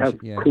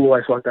cool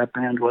I thought that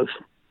band was.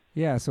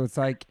 Yeah, so it's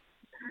like,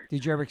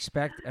 did you ever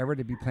expect ever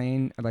to be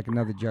playing like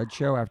another Judge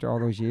show after all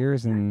those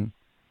years? And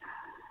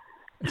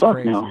it's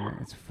crazy, no. Man.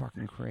 It's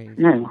fucking crazy.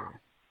 No.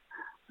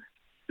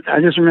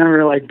 I just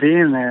remember like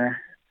being there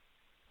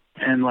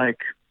and like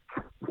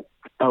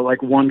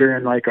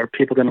wondering like, are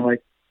people gonna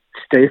like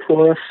stay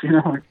for us? You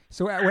know.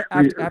 So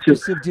after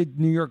Civ did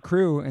New York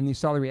Crew and you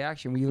saw the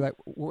reaction, were you like,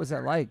 what was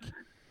that like?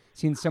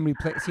 Seeing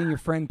your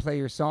friend play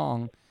your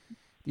song.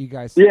 You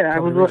guys. Yeah,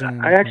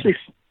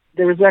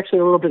 there was actually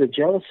a little bit of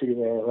jealousy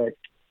there. Like,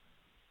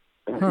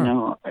 you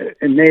know,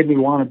 it made me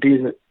want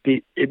to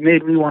it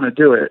made me want to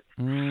do it.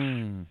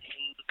 Mm.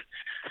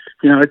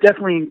 You know, it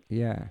definitely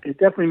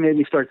made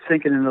me start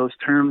thinking in those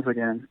terms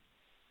again.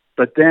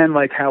 But then,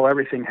 like, how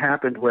everything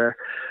happened, where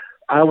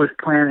I was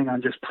planning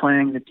on just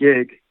playing the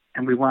gig,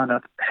 and we wound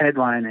up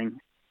headlining,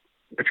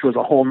 which was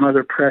a whole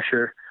nother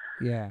pressure.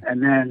 Yeah.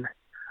 And then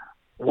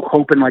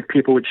hoping like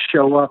people would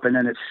show up, and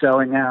then it's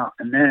selling out,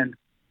 and then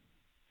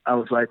I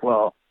was like,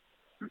 well,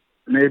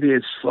 maybe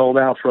it's sold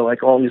out for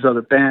like all these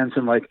other bands,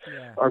 and like,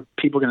 are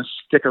people going to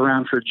stick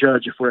around for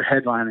Judge if we're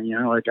headlining? You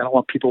know, like I don't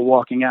want people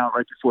walking out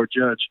right before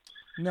Judge.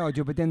 No,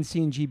 dude, but then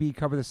seeing GB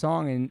cover the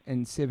song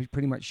and Civ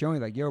pretty much showing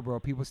like, yo, bro,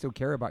 people still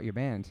care about your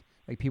band.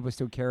 Like people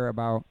still care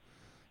about,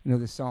 you know,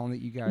 the song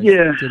that you guys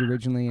did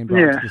originally and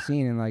brought to the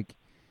scene, and like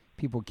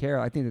people care.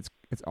 I think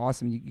it's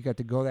awesome. You got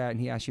to go that, and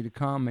he asked you to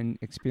come and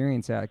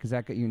experience that because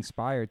that got you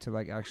inspired to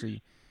like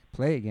actually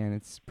play again.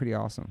 It's pretty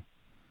awesome.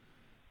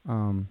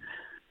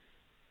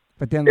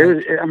 But then it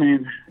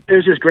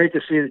was just great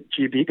to see the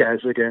GB guys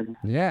again.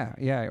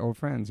 Yeah, old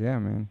friends. Yeah,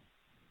 man.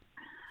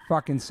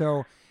 Fucking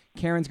so.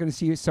 Karen's going to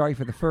see you. Sorry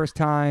for the first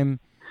time.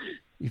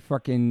 I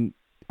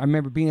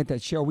remember being at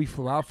that show. We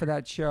flew out for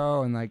that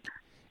show, and like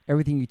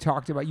everything you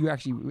talked about. You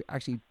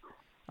actually,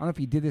 don't know if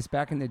you did this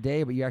back in the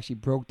day, but you actually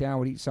broke down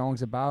what each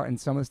song's about, and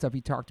some of the stuff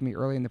you talked to me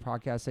early in the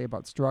podcast, say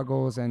about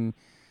struggles and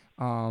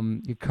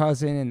your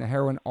cousin and the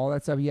heroin, all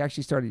that stuff.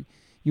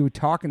 You were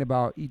talking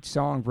about each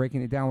song,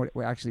 breaking it down, what it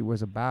actually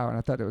was about, and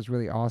I thought that was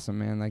really awesome,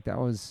 man. Like that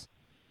was,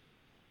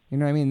 you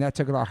know what I mean? That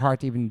took a lot of heart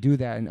to even do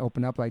that and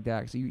open up like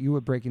that. So you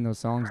were breaking those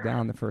songs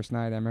down the first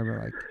night. I remember,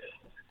 like,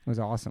 it was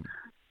awesome.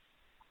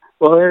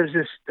 Well,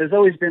 there's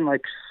always been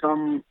like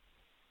some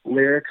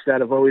lyrics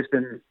that have always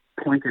been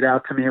pointed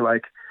out to me,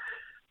 like,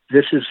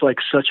 this is like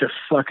such a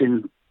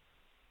fucking,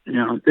 you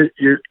know,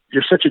 you're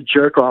such a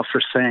jerk off for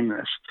saying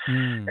this.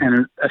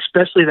 And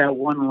especially that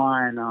one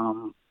line,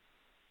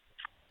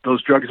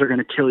 those drugs are going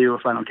to kill you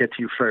if I don't get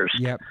to you first.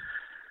 Yep.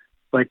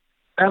 Like,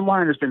 that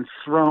line has been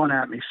thrown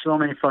at me so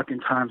many fucking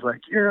times, like,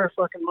 you're a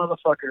fucking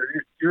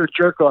motherfucker, you're a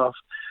jerk off,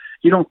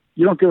 you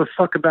don't give a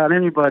fuck about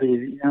anybody,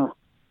 you know.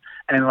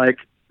 And like,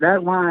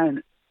 that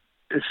line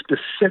was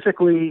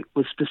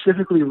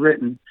specifically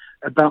written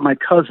about my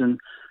cousin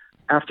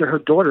after her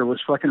daughter was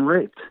fucking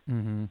raped.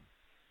 Mm-hmm.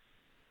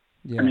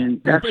 Yeah. I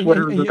mean, that's what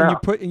it was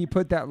about. You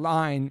put that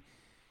line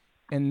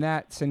in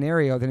that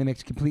scenario, then it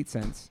makes complete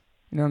sense.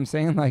 You know what I'm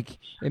saying? Like,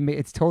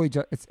 it's totally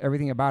it's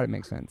everything about it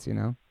makes sense, you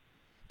know.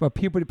 But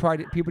people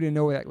didn't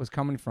know where that was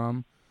coming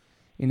from.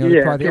 You know,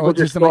 yeah, people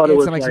just thought it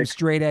was like some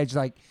straight edge,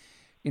 like,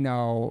 you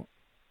know,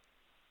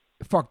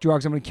 fuck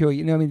drugs, I'm gonna kill you.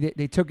 You know what I mean?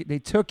 They took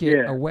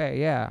it away,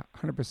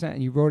 100%.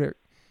 And you wrote it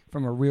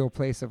from a real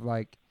place of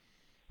like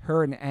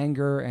hurt and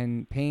anger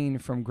and pain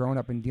from growing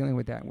up and dealing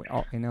with that.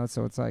 You know,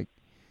 so it's like,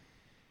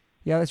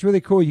 yeah, that's really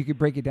cool. You could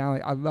break it down.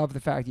 Like, I love the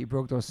fact that you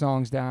broke those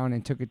songs down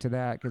and took it to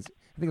that, because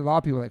I think a lot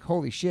of people are like,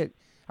 holy shit,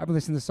 I've been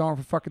listening to the song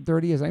for fucking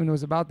 30 years. I didn't even know it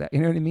was about that. You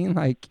know what I mean?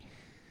 Like,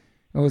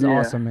 it was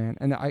awesome, man.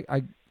 And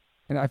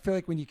I feel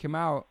like when you came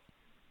out,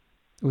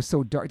 it was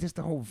so dark. Just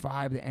the whole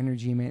vibe, the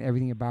energy, man,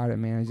 everything about it,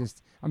 man.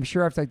 I'm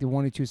sure after like the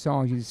one or two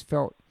songs, you just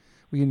felt,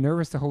 were you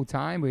nervous the whole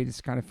time, or you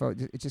just kind of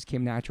felt it just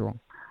came natural?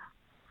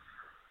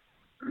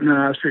 No,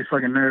 I was pretty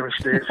fucking nervous,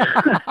 dude.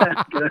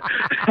 I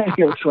ain't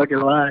gonna fucking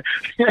lie.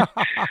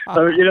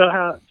 So, you know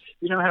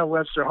how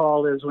Webster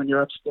Hall is when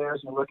you're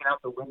upstairs and you're looking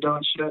out the window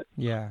and shit?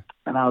 Yeah.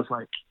 And I was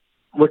like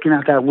looking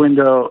out that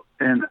window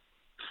and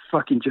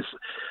fucking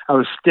I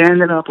was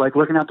standing up, like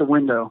looking out the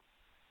window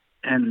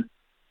and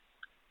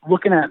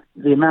looking at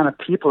the amount of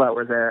people that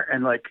were there,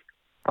 and like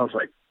I was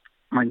like,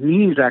 my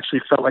knees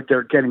actually felt like they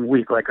were getting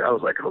weak. Like I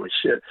was like, holy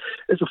shit,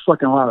 there's a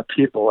fucking lot of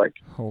people. Like,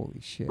 holy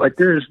shit. Like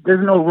there's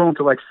no room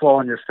to like fall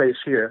on your face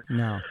here.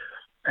 No.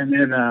 And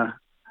then I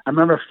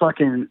remember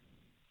fucking,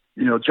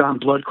 you know, John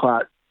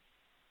Bloodclot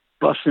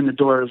busting the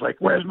door. Was like,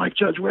 where's Mike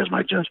Judge? Where's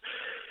Mike Judge?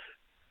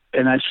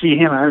 And I see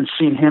him. I haven't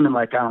seen him in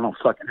like, I don't know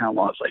fucking how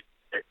long. It's like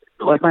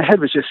my head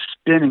was just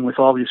spinning with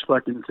all these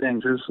fucking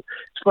things. It's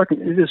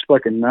just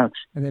fucking nuts.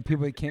 And then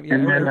people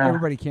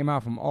everybody came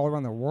out from all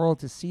around the world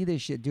to see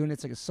this shit, doing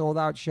it's like a sold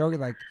out show. You're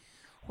like,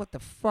 what the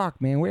fuck,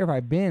 man? Where have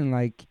I been?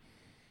 Like,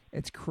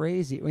 it's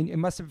crazy. I mean, it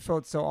must have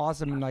felt so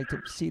awesome, like,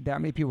 to see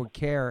that many people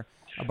care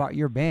about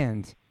your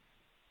band.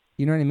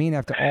 You know what I mean?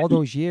 After all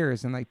those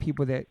years, and like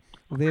people that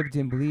lived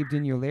and believed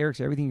in your lyrics,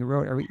 everything you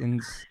wrote,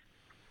 everything's.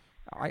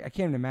 I can't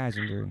even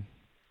imagine, dude.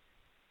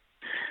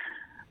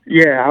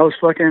 Yeah, I was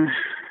fucking.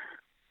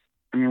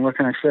 I mean, what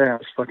can I say? I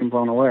was fucking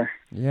blown away.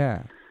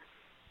 Yeah.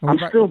 I'm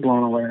still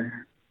blown away.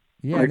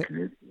 Yeah. Like,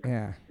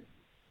 yeah.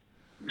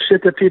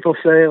 Shit that people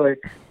say, like,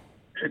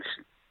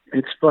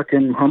 it's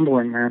fucking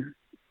humbling, man.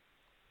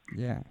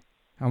 Yeah.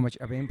 How much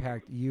of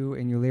impact you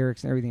and your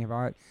lyrics and everything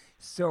about it.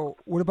 So,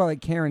 what about like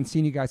Karen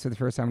seeing you guys for the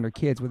first time with her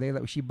kids?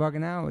 Was she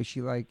bugging out? Was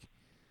she like?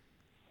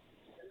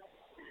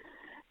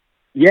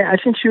 Yeah, I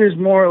think she was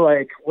more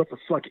like, what the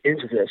fuck is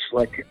this?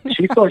 Like,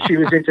 she thought she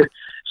was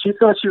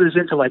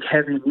into like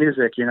heavy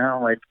music, you know,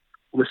 like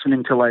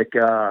listening to like,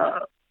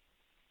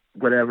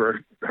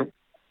 whatever,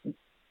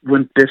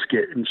 Limp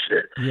Bizkit and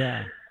shit.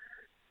 Yeah.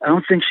 I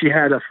don't think she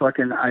had a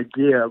fucking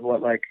idea of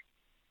what like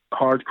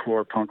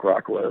hardcore punk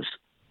rock was.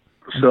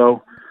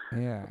 So,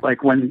 yeah,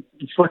 like when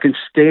the fucking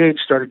stage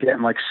started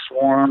getting like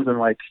swarmed and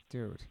like,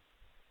 dude,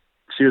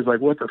 she was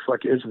like, what the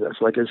fuck is this?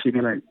 Like, is he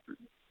gonna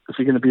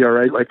be all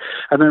right? Like,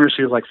 I remember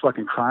she was like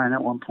fucking crying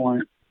at one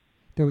point.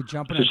 They were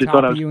jumping on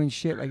top of you and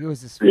shit. Like, it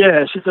was this.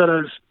 Yeah, she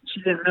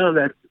didn't know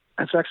that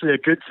that's actually a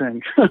good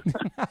thing. Why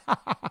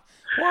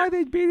are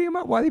they beating him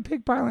up? Why are they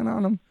pigpiling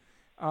on him?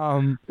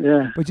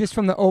 Yeah. But just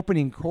from the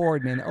opening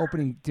chord, man,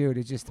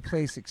 the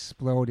place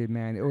exploded,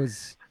 man. It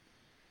was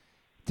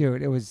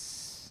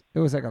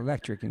like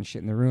electric and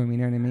shit in the room. You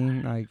know what I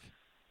mean? Like.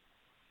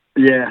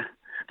 Yeah.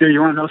 Dude,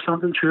 you want to know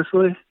something,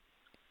 truthfully?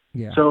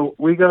 Yeah. So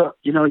we go,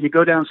 you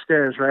go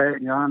downstairs, right?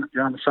 And you're on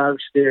the side of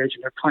the stage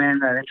and they're playing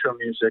that intro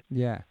music.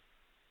 Yeah.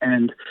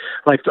 And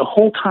like the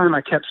whole time I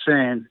kept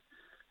saying,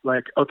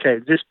 like, okay,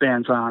 this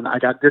band's on, I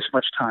got this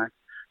much time.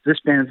 This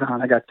band's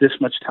on, I got this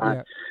much time.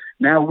 Yeah.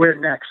 Now we're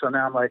next. So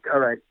now I'm like, all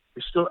right,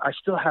 I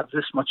still have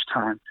this much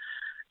time.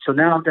 So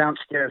now I'm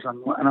downstairs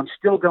and I'm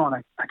still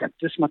going. I got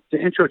this much. The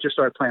intro just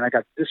started playing. I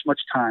got this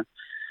much time.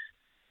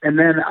 And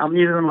then I'm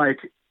even like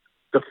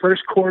the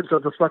first chords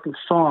of the fucking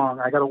song,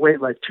 I got to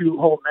wait like 2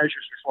 whole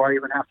measures before I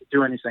even have to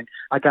do anything.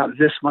 I got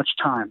this much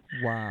time.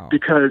 Wow.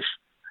 Because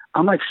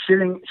I'm like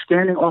standing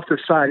off the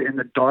side in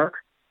the dark,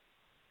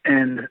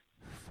 and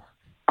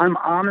I'm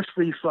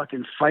honestly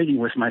fucking fighting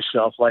with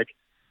myself. Like,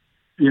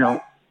 you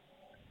know,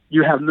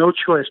 you have no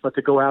choice but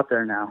to go out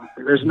there now.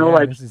 There's no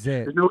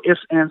there's no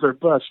ifs, ands, or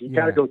buts. You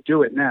got to go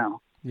do it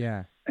now.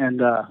 Yeah.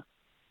 And,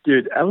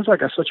 dude, I was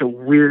like such a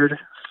weird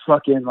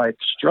fucking like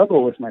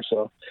struggle with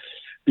myself,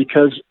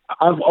 because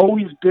I've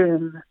always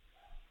been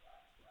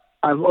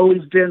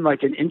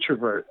like an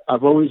introvert.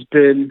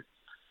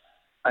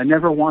 I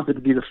never wanted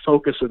to be the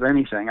focus of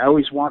anything. I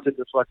always wanted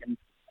to fucking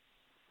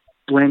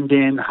blend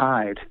in,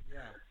 hide.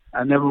 Yeah.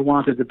 I never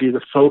wanted to be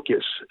the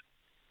focus.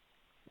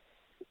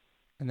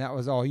 And that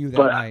was all you that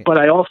night. But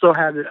I also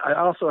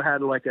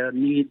had like a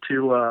need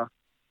to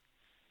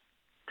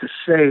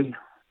say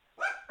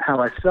how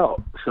I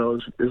felt.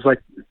 So it was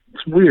like,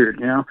 it's weird,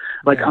 you know.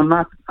 Like, yeah. I'm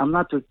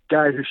not the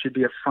guy who should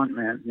be a front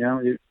man. You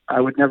know, I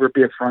would never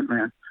be a front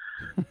man.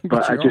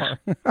 But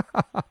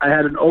I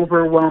had an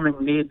overwhelming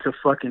need to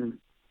fucking,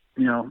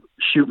 you know,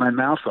 shoot my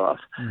mouth off.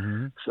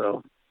 Mm-hmm.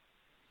 So.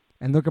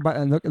 And look at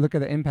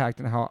the impact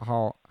and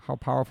how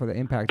powerful the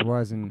impact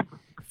was, and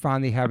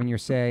finally having your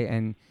say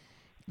and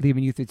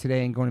leaving you through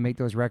today and going to make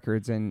those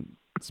records and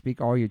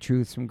speak all your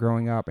truths from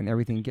growing up and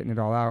everything, getting it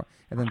all out.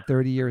 And then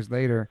 30 years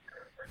later,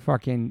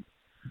 fucking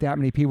that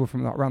many people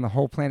from around the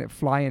whole planet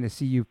fly in to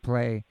see you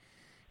play.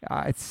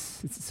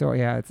 It's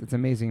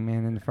amazing,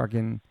 man. And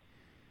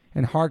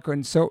hardcore.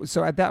 And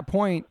so at that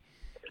point,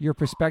 your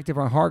perspective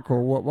on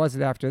hardcore, what was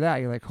it after that?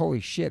 You're like, holy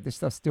shit, this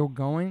stuff's still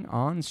going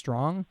on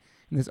strong.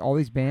 And there's all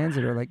these bands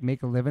that are like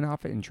make a living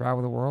off it and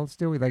travel the world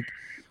still. Like,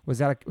 was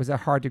that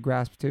hard to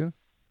grasp too?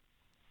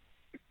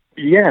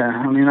 Yeah,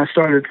 I mean, I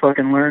started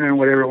fucking learning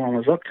what everyone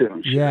was up to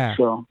and shit. Yeah.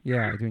 So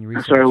yeah, doing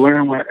research. I started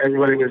learning what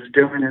everybody was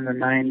doing in the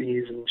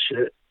 '90s and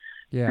shit.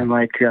 Yeah. And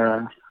like,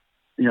 you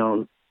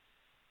know,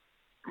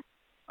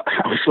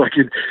 I was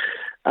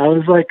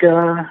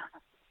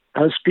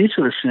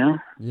speechless, you know.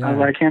 Yeah.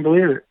 I can't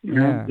believe it. You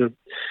know,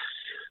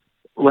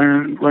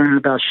 learning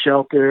about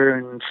Shelter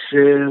and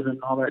Civ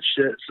and all that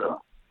shit.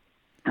 So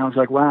I was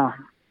like, wow,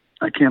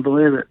 I can't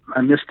believe it.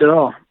 I missed it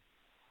all.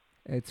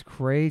 It's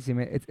crazy,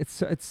 man.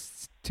 It's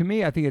to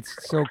me, I think it's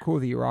so cool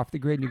that you're off the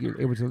grid and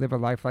you're able to live a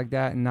life like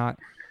that and not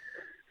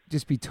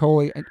just be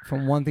totally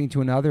from one thing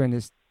to another and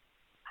just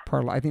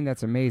part of life. I think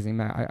that's amazing,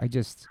 man. I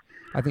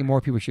think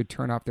more people should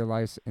turn off their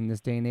lives in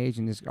this day and age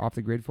and just off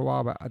the grid for a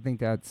while. But I think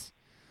that's,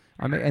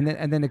 I mean,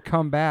 and then to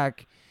come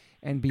back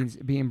and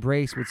be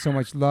embraced with so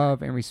much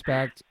love and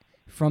respect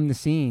from the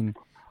scene.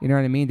 You know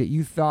what I mean? That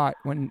you thought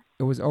when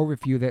it was over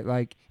for you that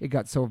like it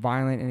got so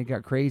violent and it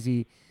got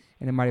crazy.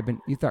 And it might have been,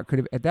 you thought could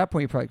have, at that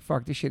point, you're probably like,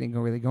 fuck, this shit ain't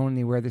really going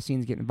anywhere. The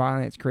scene's getting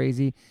violent. It's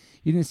crazy.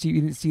 You didn't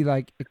see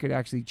like it could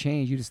actually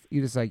change. You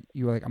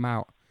were like, I'm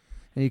out.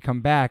 And you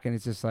come back and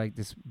it's just like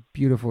this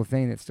beautiful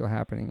thing that's still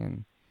happening.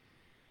 And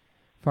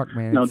fuck,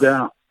 man. No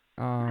doubt.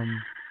 All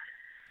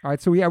right.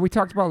 So yeah, we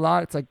talked about a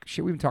lot. It's like,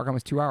 shit, we've been talking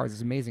almost 2 hours.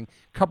 It's amazing.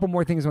 A couple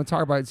more things I want to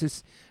talk about. It's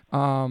just,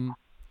 2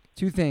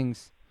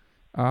 things.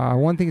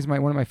 One thing is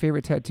one of my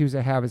favorite tattoos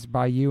I have is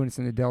by you, and it's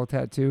an Adele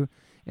tattoo.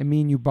 And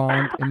me and you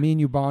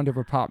bond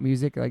over pop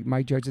music. Like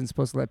Mike Judge isn't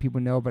supposed to let people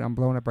know, but I'm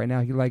blowing up right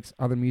now. He likes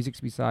other musics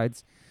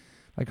besides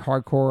like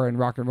hardcore and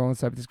rock and roll and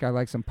stuff. This guy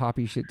likes some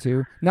poppy shit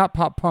too. Not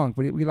pop punk,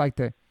 but we like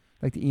the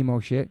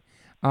emo shit.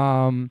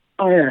 Oh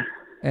yeah.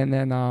 And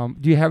then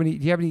do you have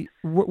any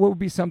what would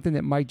be something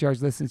that Mike Judge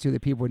listens to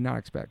that people would not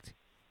expect?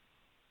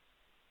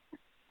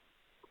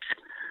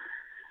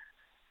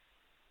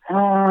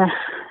 I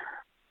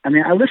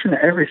mean, I listen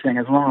to everything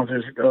as long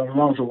as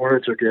the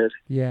words are good.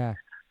 Yeah.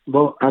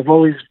 Well, I've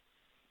always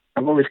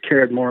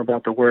cared more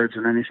about the words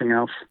than anything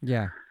else.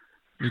 Yeah.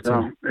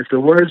 So if the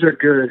words are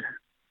good,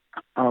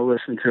 I'll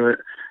listen to it.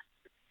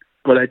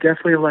 But I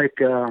definitely like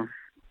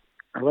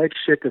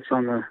shit that's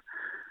on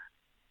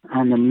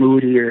the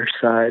moodier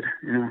side,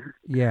 you know.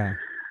 Yeah.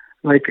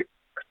 Like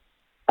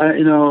I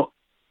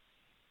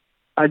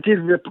did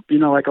rip, you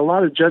know, like a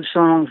lot of Judge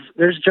songs.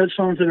 There's Judge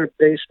songs that are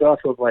based off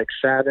of like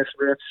Sabbath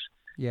riffs.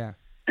 Yeah.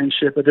 And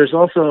shit, but there's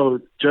also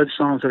Judge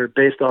songs that are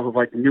based off of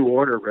like New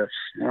Order riffs,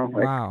 you know.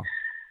 Like, wow.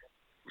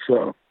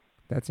 So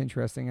that's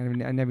interesting.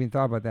 I never even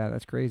thought about that.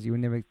 That's crazy. You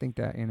would never think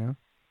that, you know.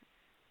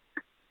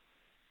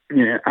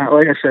 Yeah,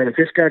 like I said,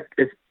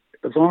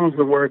 as long as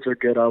the words are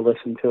good, I'll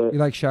listen to it. You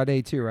like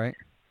Sade too, right?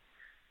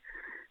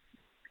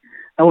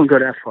 I wouldn't go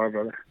that far,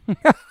 brother.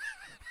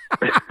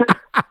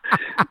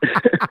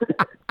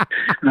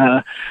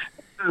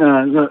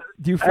 No.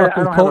 Do you fuck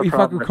with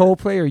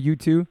Coldplay or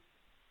U2?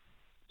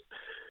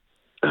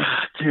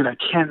 Dude, I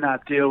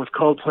cannot deal with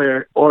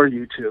Coldplay or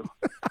U2.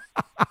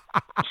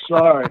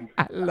 Sorry.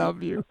 I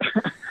love you.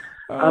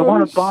 I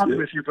want to bond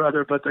with you,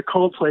 brother, but the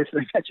Coldplay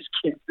thing, I just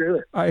can't do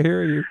it. I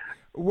hear you.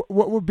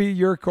 What would be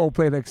your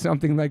Coldplay, like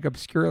something like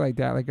obscure like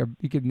that? Like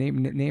you could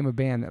name a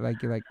band that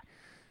like you're like,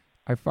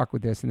 I fuck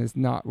with this, and it's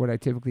not what I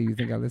typically you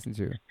think I listen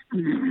to.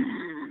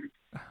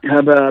 How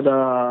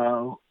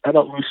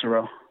about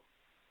Lucero?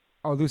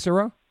 Oh,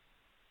 Lucero?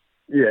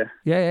 Yeah.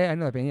 Yeah, I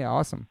know that band. Yeah,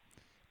 awesome.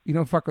 You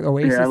don't fuck with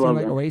Oasis? Yeah, I You don't love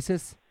like them.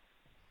 Oasis?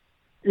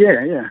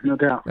 Yeah, no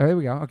doubt. Oh, there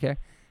we go. Okay,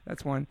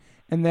 that's one.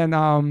 And then,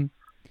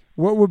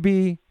 what would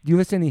be? Do you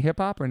listen to any hip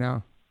hop or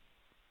no?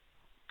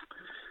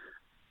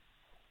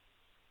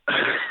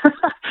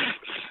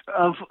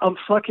 I'm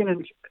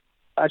fucking.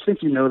 I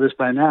think you know this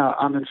by now.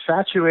 I'm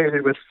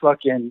infatuated with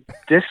fucking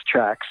diss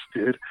tracks,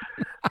 dude.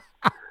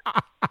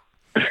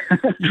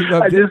 You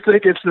love I just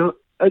think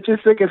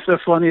it's the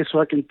funniest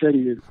fucking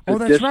thing. Oh, The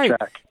that's diss right,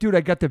 track. dude.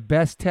 I got the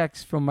best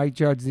text from Mike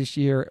Judge this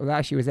year.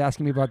 Last year, he was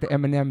asking me about the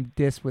Eminem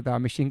diss with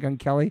Machine Gun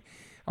Kelly.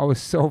 I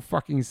was so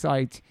fucking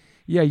psyched.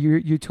 Yeah,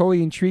 you're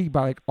totally intrigued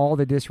by like all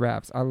the diss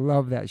raps. I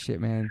love that shit,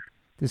 man.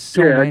 There's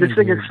so Yeah, many. I just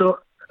think dude. it's so.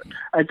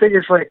 I think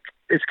it's like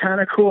it's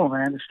kind of cool,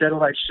 man. Instead of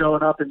like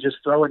showing up and just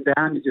throwing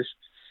down, you just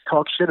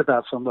talk shit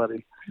about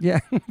somebody. Yeah,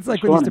 it's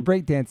like when they used to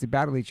break dance, they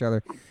battle each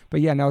other.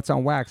 But yeah, now it's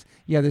on wax.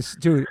 Yeah, this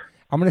dude,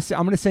 I'm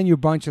gonna send you a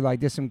bunch of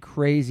like there's some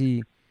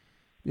crazy.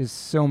 There's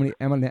so many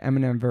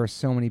Eminem verse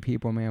so many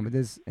people, man. But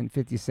this and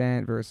 50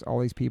 Cent verse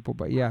all these people.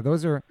 But yeah,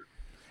 those are.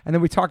 And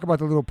then we talk about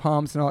the little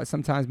pumps and all that.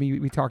 Sometimes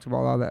we talked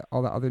about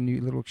all the other new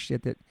little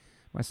shit that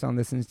my son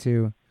listens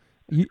to.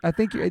 I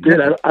think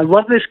Dude, I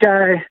love this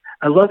guy.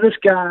 I love this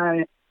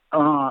guy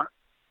on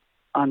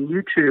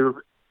YouTube.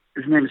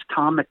 His name is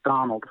Tom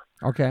McDonald.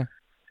 Okay.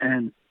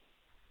 And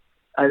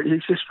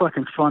he's just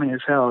fucking funny as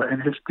hell.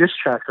 And his diss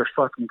tracks are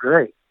fucking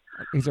great.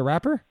 He's a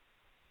rapper?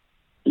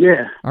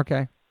 Yeah.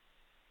 Okay.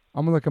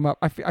 I'm gonna look him up.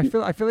 I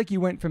feel like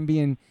you went from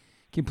being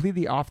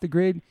completely off the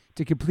grid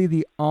to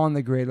completely on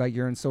the grid. Like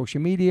you're in social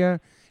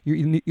media.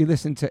 You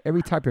listen to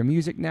every type of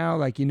music now.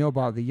 Like you know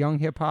about the young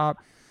hip hop.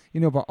 You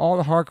know about all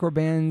the hardcore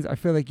bands. I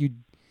feel like you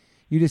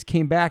just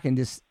came back and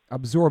just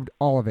absorbed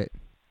all of it.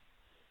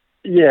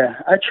 Yeah,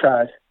 I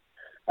tried.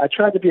 I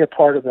tried to be a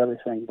part of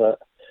everything, but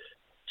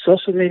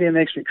social media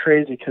makes me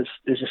crazy because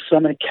there's just so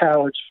many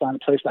cowards find a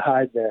place to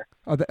hide there.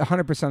 Oh,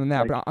 100% on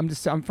that. Like, but I'm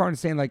trying to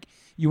say like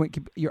you're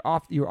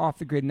off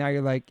the grid now.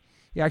 You're like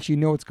you actually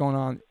know what's going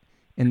on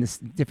in this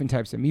different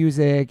types of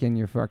music, and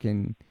you're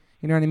fucking,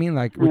 you know what I mean?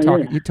 Like you're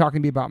talking to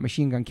me about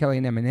Machine Gun Kelly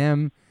and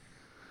Eminem.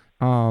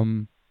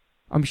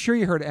 I'm sure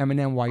you heard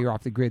Eminem while you're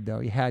off the grid,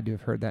 though. You had to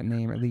have heard that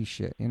name at least,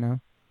 shit, you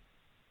know?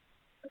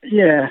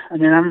 Yeah, I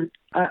mean,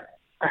 I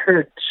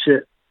heard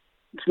shit.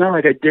 It's not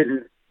like I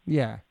didn't.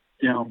 Yeah.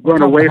 You know,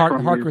 run away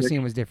from hardcore music.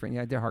 scene was different.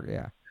 Yeah,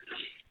 yeah.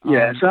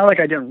 Yeah, it's not like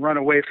I didn't run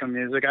away from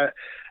music.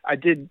 I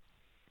did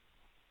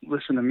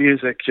listen to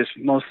music, just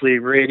mostly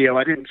radio.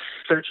 I didn't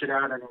search it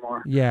out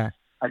anymore. Yeah.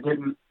 I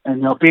didn't.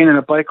 And being in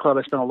a bike club,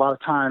 I spent a lot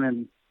of time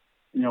in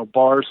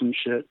bars and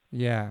shit.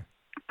 Yeah.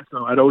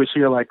 So I'd always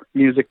hear like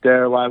music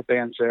there, live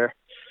bands there.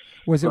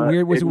 Was it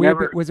weird? Was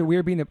it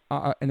weird being in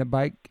a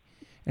bike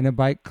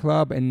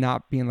club and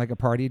not being like a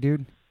party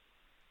dude?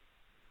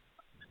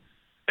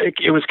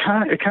 It was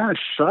kind of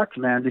sucked,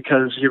 man,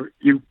 because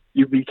you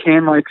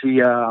became like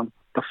the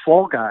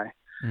fall guy.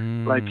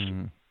 Like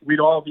we'd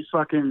all be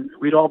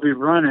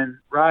running,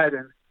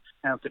 riding,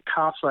 and if the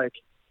cops like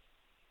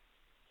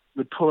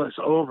would pull us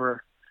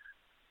over,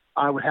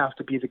 I would have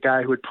to be the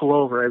guy who would pull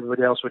over.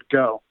 Everybody else would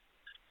go.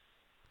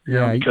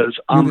 Yeah, because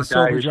I'm the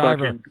guy who's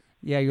driver. fucking.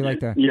 Yeah, you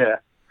like that. Yeah,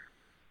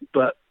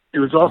 but it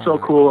was also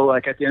cool.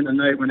 Like at the end of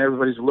the night, when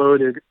everybody's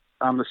loaded,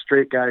 I'm the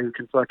straight guy who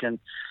can fucking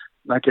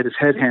not get his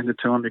head handed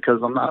to him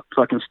because I'm not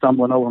fucking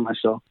stumbling over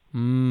myself.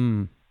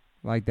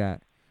 Like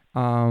that.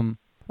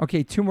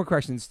 Okay, 2 more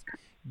questions.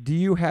 Do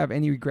you have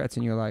any regrets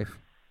in your life?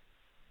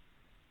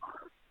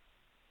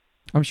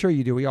 I'm sure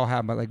you do. We all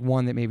have, but like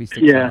one that maybe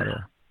sticks out.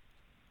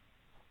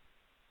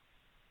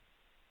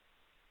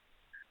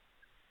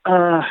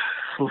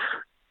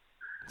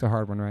 It's a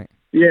hard one, right?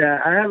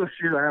 Yeah, I have a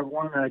few. I have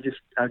one that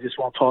I just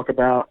won't talk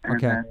about. And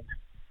okay. Then,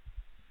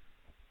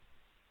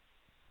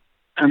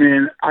 I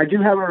mean, I do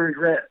have a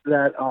regret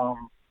that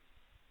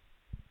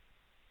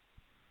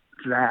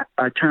that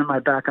I turned my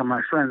back on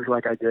my friends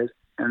like I did,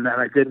 and that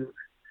I didn't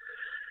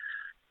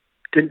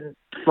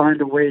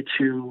find a way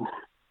to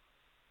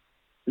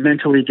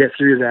mentally get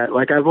through that.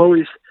 Like I've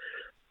always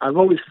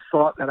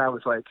thought that I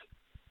was like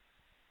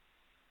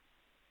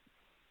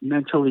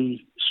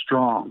mentally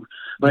strong.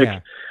 Like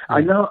yeah.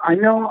 I know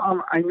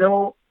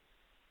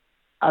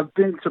I've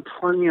been to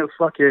plenty of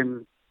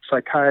fucking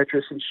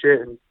psychiatrists and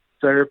shit and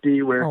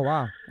therapy where oh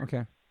wow,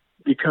 okay,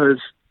 because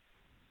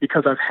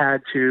I've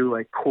had to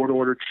like court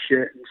ordered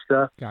shit and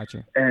stuff.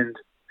 Gotcha. And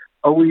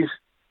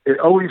it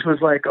always was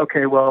like,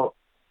 okay, well,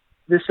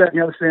 this, that, and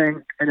the other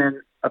thing, and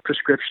then a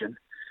prescription.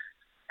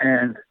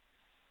 And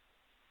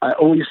I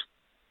always,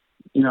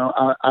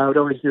 I would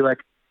always be like,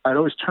 I'd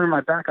always turn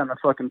my back on the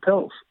fucking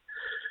pills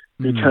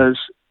because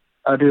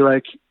I'd be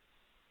like,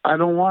 I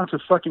don't want to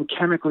fucking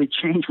chemically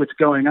change what's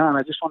going on.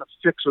 I just want to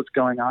fix what's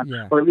going on,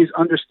 or at least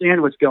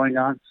understand what's going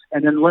on,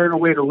 and then learn a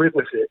way to live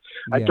with it.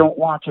 Yeah. I don't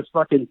want to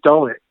fucking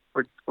dull it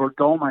or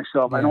dull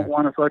myself. Yeah. I don't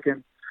want to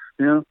fucking,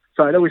 So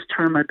I'd always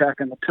turn my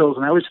back on the pills,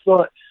 and I always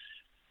thought,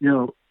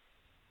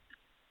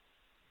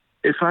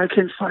 if I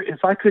can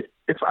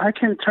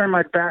turn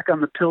my back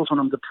on the pills when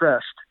I'm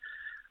depressed,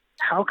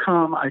 how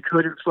come I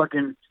couldn't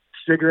fucking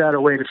figure out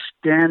a way to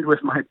stand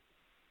with my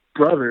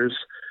brothers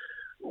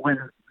when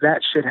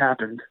that shit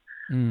happened.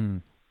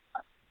 Mm.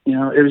 You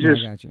know, it was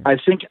just, I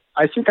think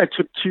I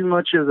took too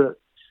much of the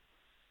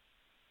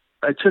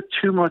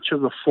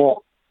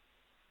fault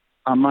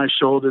on my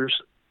shoulders,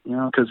 you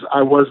know, because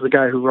I was the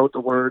guy who wrote the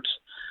words.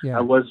 Yeah.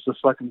 I was the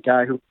fucking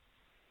guy who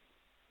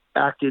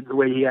acted the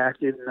way he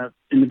acted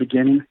in the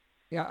beginning.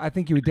 Yeah, I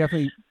think you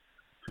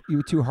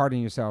were too hard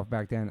on yourself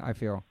back then, I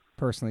feel,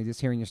 personally,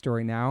 just hearing your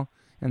story now,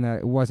 and that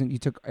it wasn't, you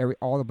took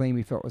all the blame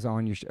you felt was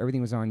on you,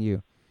 everything was on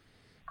you,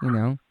 you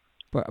know?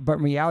 But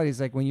in reality, it's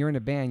like when you're in a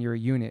band, you're a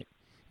unit.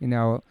 You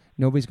know,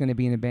 nobody's going to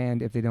be in a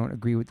band if they don't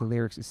agree with the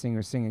lyrics the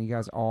singer's singing. You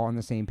guys are all on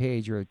the same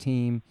page. You're a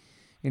team.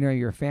 You know,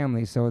 you're a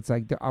family. So it's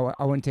like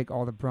I wouldn't take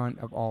all the brunt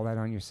of all that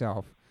on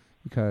yourself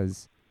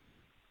because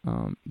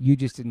you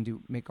just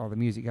didn't make all the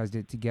music. You guys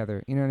did it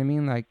together. You know what I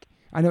mean? Like,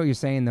 I know what you're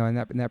saying, though, and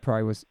that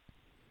probably was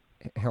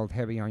held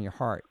heavy on your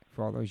heart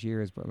for all those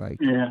years. But, like,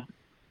 yeah.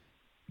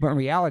 But in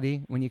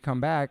reality, when you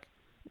come back,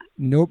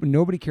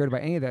 nobody cared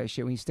about any of that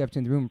shit. When you stepped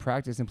in the room and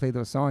practiced and played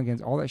those songs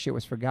again, all that shit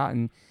was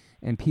forgotten,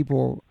 and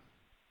people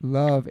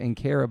love and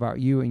care about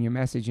you and your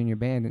message and your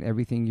band and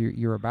everything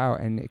you're about,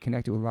 and it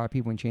connected with a lot of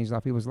people and changed a lot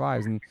of people's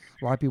lives. And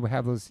a lot of people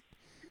have those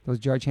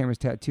Judge Hammers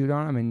tattooed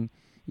on them, and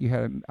you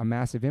had a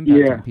massive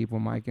impact on people,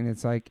 Mike. And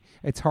it's like,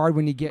 it's hard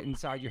when you get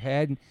inside your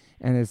head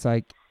and it's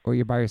like, or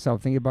you're by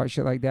yourself thinking about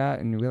shit like that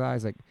and you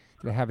realize, like,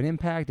 did I have an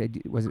impact?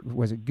 Was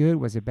it good?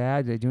 Was it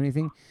bad? Did I do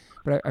anything?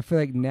 But I feel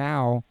like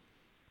now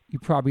you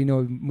probably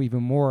know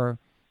even more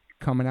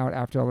coming out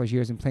after all those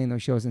years and playing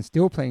those shows and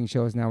still playing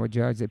shows now with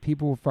Judge, that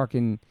people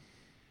fucking,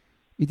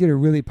 you did a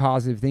really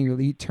positive thing.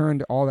 You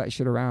turned all that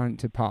shit around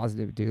to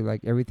positive, dude.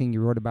 Like, everything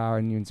you wrote about,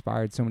 and you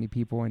inspired so many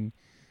people. And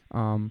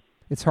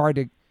it's hard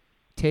to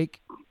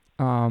take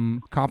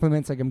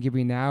compliments like I'm giving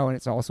you now, and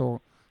it's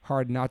also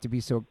hard not to be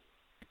so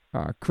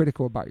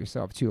critical about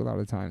yourself too a lot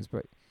of times.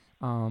 But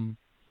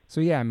so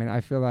yeah, man,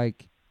 I feel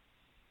like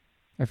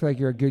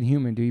you're a good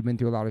human, dude. You've been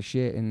through a lot of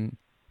shit, and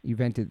you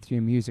vented through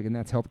your music, and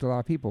that's helped a lot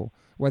of people.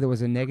 Whether it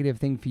was a negative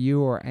thing for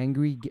you or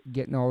angry,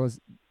 getting all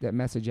that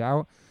message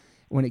out,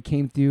 when it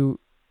came through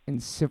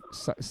and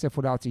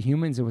siphoned out to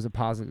humans, it was a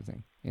positive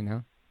thing, you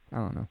know? I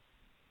don't know.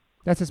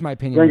 That's just my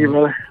opinion. Thank you,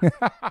 brother.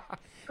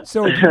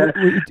 So I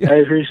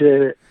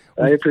appreciate it.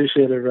 I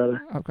appreciate it,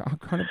 brother.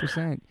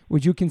 100%.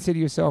 Would you consider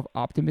yourself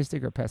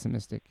optimistic or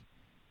pessimistic?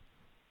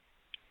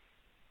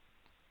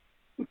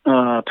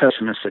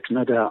 Pessimistic,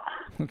 no doubt.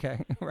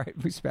 Okay, right.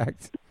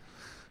 Respect.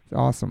 It's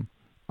awesome.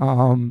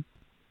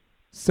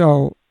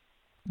 So,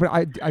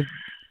 but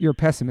you're a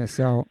pessimist,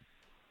 so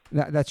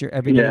that's your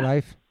everyday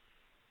life?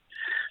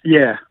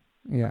 Yeah.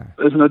 Yeah.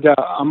 There's no doubt.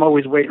 I'm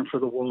always waiting for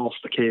the walls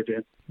to cave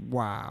in.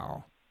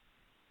 Wow.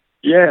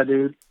 Yeah,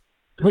 dude.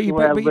 But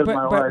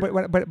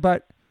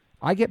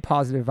I get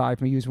positive vibe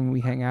from you when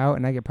we hang out,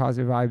 and I get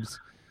positive vibes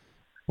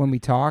when we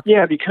talk.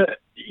 Yeah, because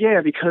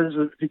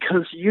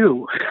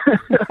you.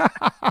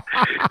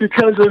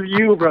 Because of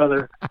you,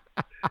 brother.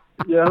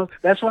 You know,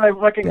 that's why I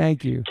fucking.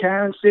 Thank you.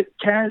 Karen sits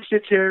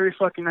here every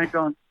fucking night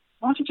going,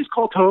 "Why don't you just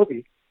call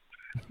Toby?"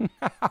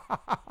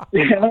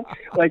 You know,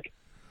 like,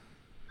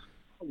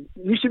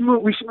 we should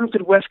move to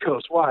the West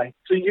Coast. Why?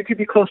 So you could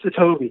be close to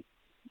Toby.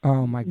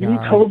 Oh my God. You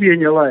need Toby in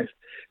your life,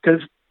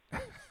 because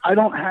I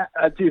don't have,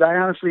 dude. I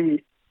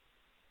honestly,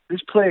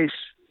 this place,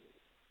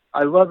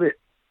 I love it,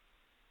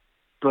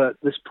 but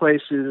this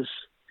place is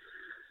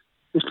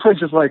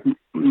like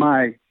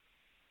my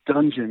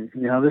dungeon.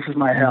 You know, this is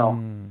my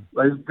hell.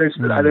 There's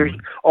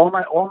all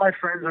my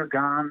friends are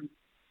gone.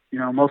 You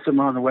know, most of them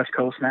are on the West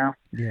Coast now.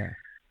 Yeah.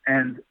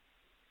 And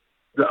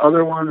the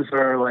other ones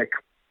are like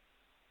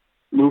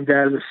moved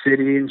out of the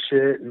city and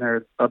shit, and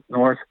they're up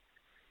north.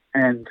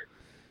 And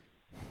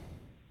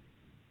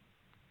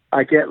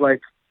I get,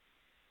 like,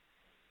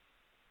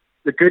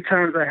 the good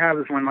times I have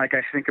is when, like,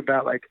 I think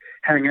about, like,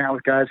 hanging out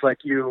with guys like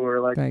you or,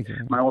 like,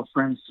 my old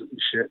friends and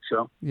shit.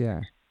 So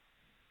yeah.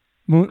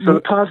 So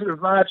the positive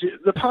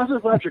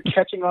vibes you're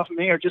catching off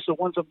me are just the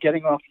ones I'm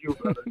getting off you,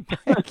 brother.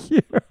 Thank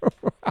you.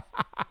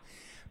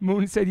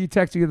 Moon said you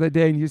texted me the other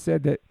day, and you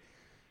said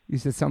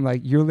something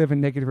like, "You're living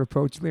negative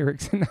approach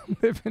lyrics, and I'm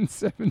living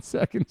 7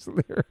 seconds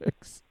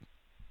lyrics."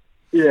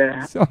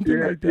 Yeah, something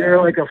like that.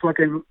 You're like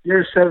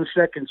you're a 7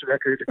 seconds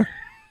record,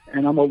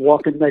 and I'm a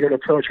walking negative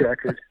approach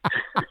record.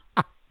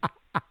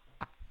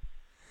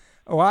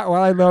 Well,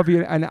 I love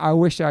you, and I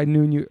wish I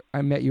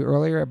met you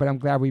earlier, but I'm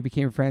glad we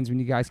became friends when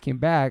you guys came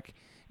back,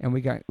 and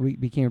we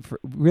became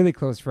really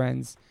close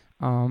friends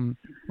when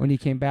you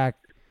came back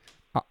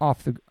out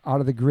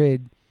of the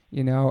grid,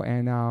 you know,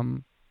 and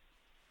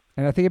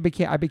I think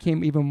I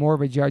became even more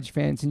of a Judge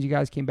fan since you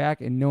guys came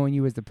back, and knowing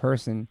you as the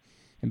person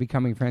and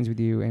becoming friends with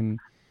you, and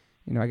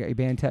you know, I got your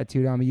band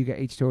tattooed on me, you got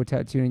H2O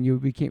tattooed, and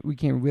we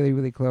became really,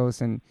 really close,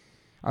 and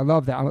I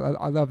love that.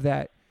 I love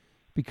that.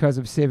 Because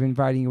of Civ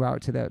inviting you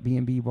out to that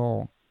B&B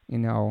Bowl, you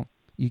know,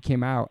 you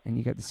came out and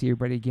you got to see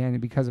everybody again.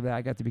 And because of that,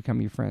 I got to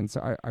become your friend. So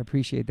I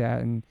appreciate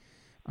that. And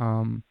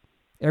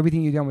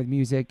everything you've done with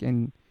music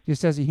and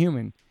just as a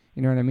human,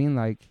 you know what I mean?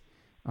 Like,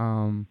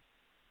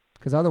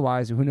 Because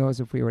otherwise, who knows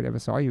if we would ever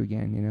saw you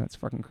again? You know, it's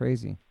fucking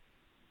crazy.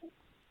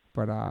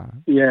 But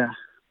yeah.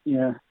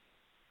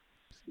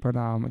 But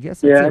I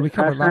guess that's it. We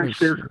covered a lot of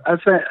shit.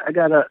 I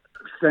gotta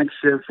thank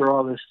Shiv for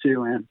all this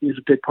too, man. He's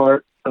a big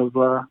part of.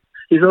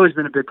 He's always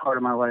been a big part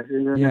of my life.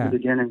 Even in the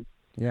beginning.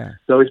 Yeah.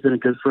 He's always been a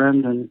good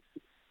friend, and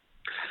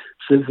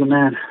Shiv's the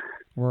man.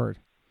 Word.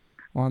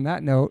 Well, on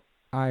that note,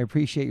 I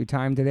appreciate your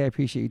time today. I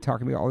appreciate you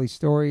talking about all these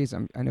stories.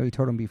 I know you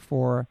told them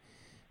before,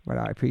 but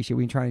I appreciate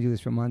we've been trying to do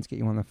this for months, get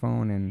you on the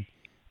phone, and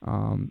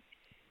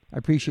I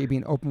appreciate you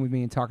being open with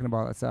me and talking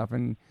about that stuff.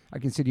 And I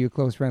consider you a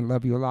close friend,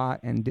 love you a lot,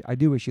 and I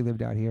do wish you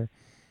lived out here.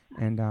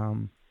 And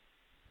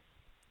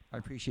I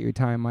appreciate your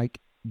time,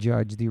 Mike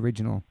Judge, the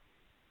original.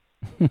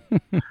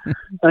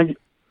 Thank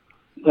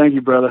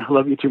you, brother.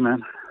 Love you too,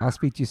 man. I'll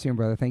speak to you soon,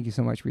 brother. Thank you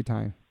so much for your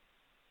time.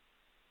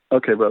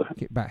 Okay, brother.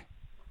 Okay, bye.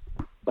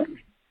 Bye. That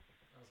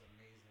was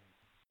amazing.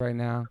 Right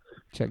now,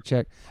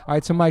 check. All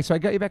right, so Mike, I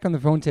got you back on the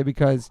phone today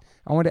because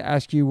I wanted to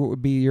ask you what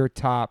would be your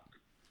top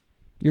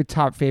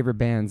favorite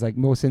bands, like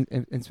most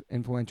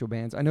influential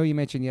bands. I know you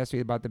mentioned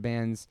yesterday about the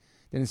bands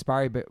that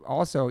inspire you, but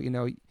also, you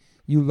know,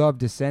 you love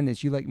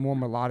Descendants. You like more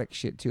melodic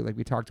shit too, like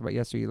we talked about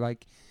yesterday. You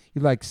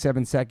like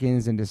 7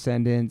 Seconds and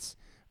Descendants.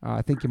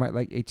 I think you might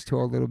like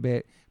H2O a little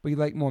bit, but you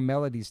like more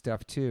melody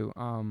stuff too.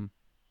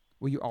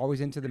 Were you always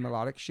into the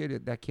melodic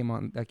shit that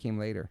came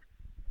later?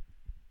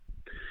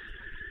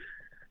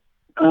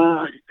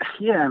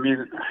 Yeah, I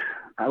mean,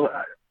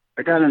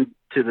 I got into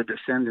the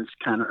Descendants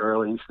kind of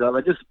early and stuff.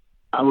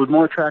 I was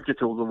more attracted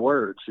to the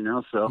words, you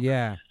know. So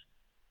yeah.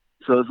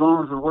 So as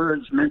long as the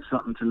words meant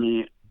something to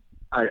me,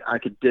 I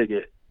could dig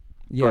it.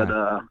 Yeah.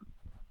 But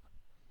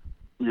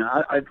you know,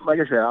 I like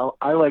I said,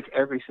 I like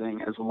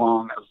everything as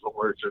long as the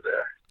words are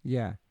there.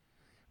 Yeah.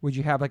 Would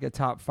you have like a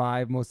top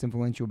 5 most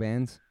influential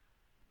bands?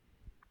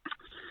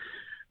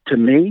 To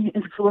me,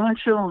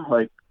 influential,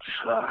 like,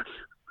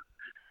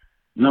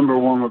 number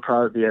 1 would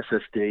probably be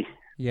SSD.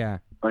 Yeah.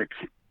 Like,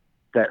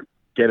 that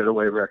Get It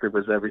Away record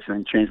was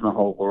everything, changed my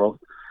whole world.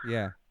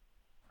 Yeah.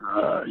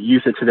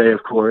 Youth of Today,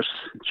 of course,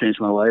 changed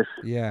my life.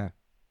 Yeah.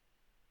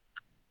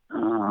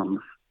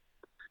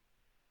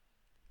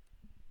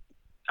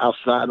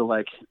 Outside of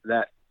like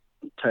that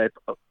type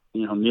of,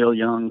 you know, Neil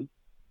Young,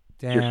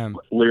 damn,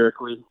 just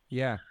lyrically.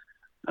 Yeah.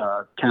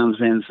 Townes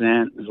Van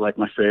Zandt is like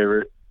my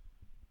favorite.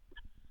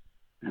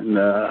 And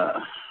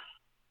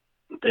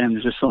damn,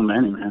 there's just so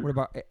many, man. What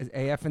about is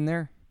AF in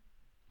there?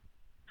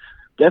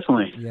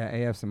 Definitely. Yeah,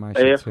 AF's in my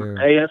shit too.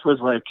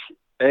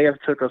 AF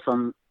took us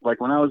on,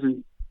 like, when I was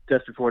in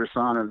Desperate for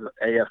Dishonor,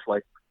 AF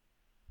like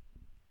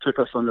took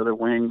us under their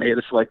wing, made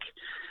us like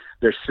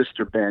their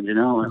sister band, you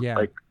know? And, yeah.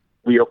 like,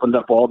 we opened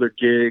up all their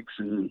gigs,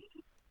 and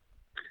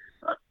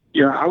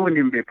you know, I wouldn't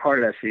even be a part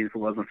of that scene if it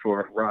wasn't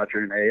for Roger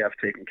and AF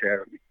taking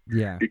care of me.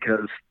 Yeah.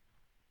 Because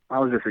I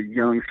was just a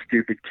young,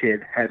 stupid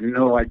kid, had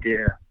no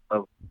idea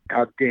of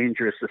how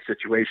dangerous the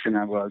situation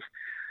I was.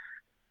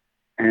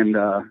 And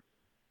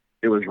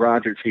it was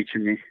Roger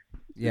teaching me,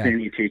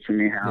 Vinny teaching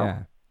me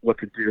what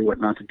to do, what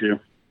not to do.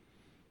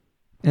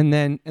 And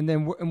then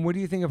what do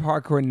you think of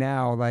hardcore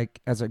now?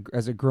 Like as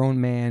a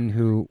grown man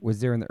who was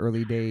there in the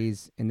early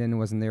days and then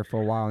wasn't there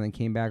for a while and then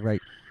came back.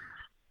 Like,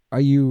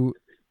 are you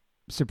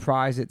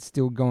surprised it's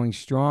still going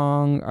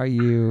strong? Are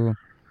you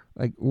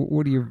like,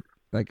 what do you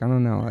like? I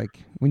don't know.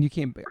 Like when you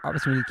came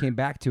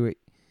back to it,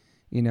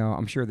 you know,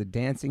 I'm sure the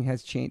dancing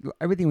has changed.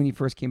 Everything when you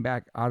first came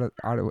back out of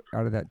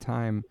that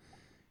time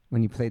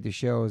when you played the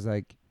shows,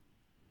 like,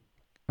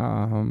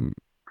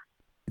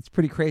 it's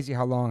pretty crazy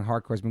how long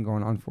hardcore's been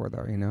going on for,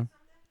 though. You know.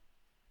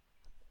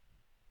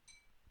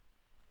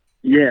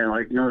 Yeah,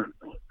 like, you know,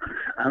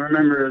 I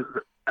remember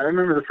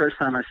the first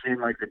time I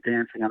seen like the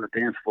dancing on the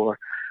dance floor.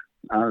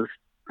 I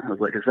was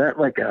like, is that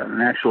like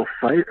an actual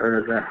fight or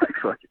is that like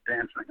fucking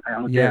dancing? I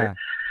don't get it.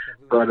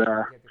 But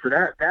so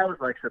that was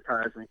like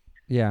surprising.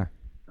 Yeah.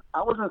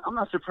 I'm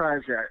not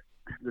surprised that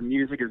the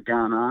music has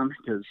gone on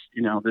because,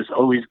 you know, there's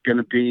always going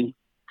to be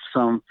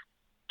some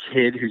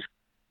kid who's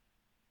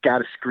got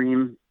to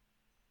scream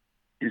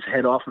his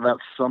head off about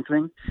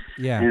something.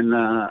 Yeah.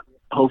 And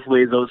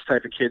hopefully those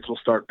type of kids will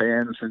start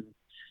bands, and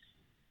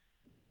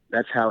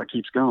that's how it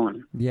keeps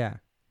going. Yeah.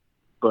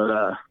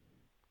 But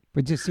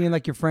just seeing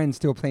like your friends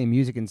still playing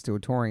music and still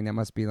touring, that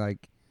must be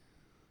like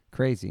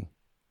crazy.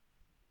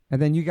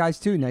 And then you guys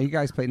too. Now you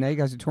guys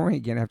are touring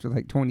again after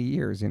like 20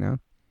 years, you know?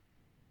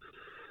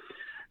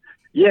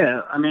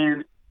 Yeah. I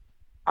mean,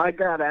 I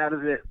got out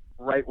of it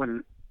right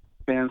when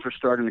bands were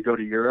starting to go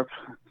to Europe.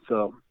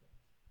 So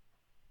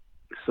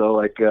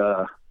like,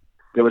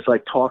 there was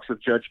like talks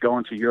of Judge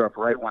going to Europe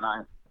right when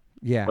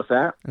yeah. What's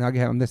that? And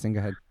I'm listening. Go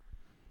ahead.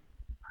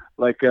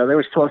 Like, there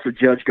was talks of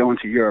Judge going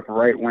to Europe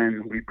right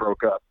when we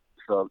broke up.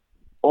 So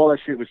all that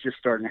shit was just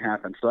starting to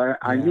happen. So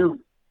I knew,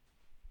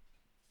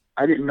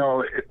 I didn't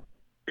know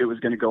it was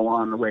going to go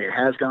on the way it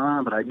has gone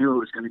on, but I knew it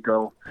was going to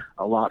go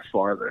a lot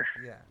farther.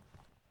 Yeah.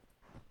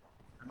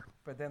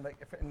 But then, like,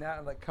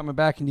 now, like, coming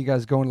back and you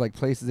guys going to, like,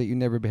 places that you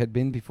never had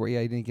been before.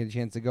 Yeah, you didn't get a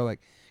chance to go, like,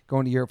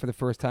 going to Europe for the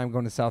first time,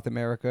 going to South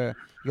America.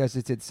 You guys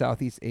just did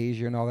Southeast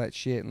Asia and all that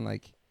shit. And,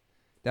 like,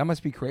 That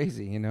must be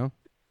crazy, you know.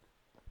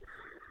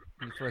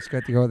 When you first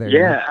got to go there.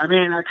 Yeah, I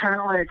mean, I kind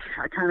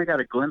of got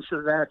a glimpse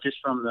of that just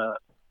from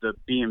the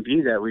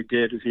B&B that we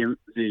did.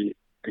 The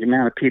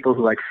amount of people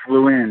who like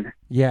flew in.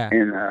 Yeah.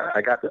 And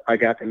I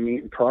got to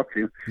meet and talk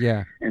to.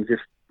 Yeah. And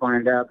just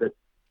find out that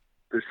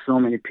there's so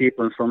many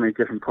people in so many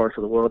different parts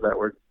of the world that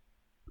were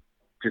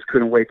just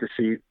couldn't wait to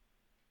see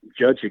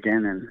Judge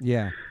again. And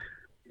yeah,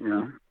 you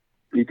know,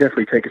 you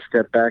definitely take a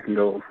step back and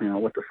go, you know,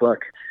 what the fuck,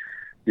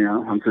 you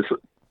know? I'm just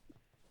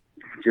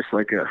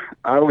like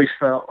I always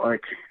felt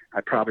like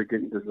I probably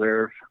didn't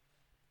deserve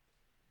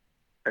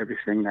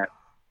everything that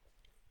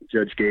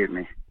Judge gave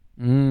me.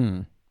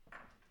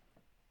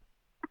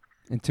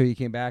 Until you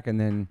came back, and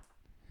then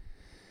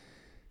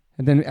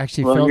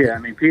actually well, felt yeah. I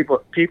mean,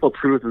 people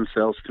prove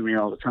themselves to me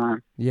all the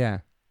time. Yeah,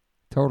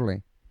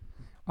 totally.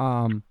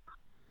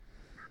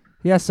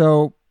 Yeah.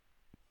 So,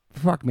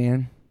 fuck,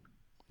 man.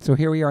 So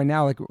here we are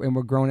now, like, and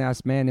we're grown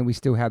ass men, and we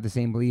still have the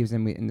same beliefs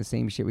and the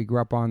same shit we grew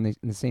up on, and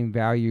the same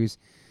values.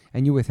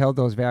 And you withheld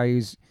those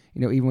values,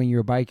 you know, even when you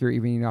were a biker,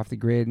 even when you're off the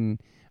grid, and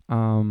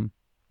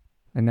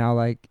now,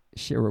 like,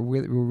 shit, we're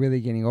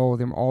really getting old,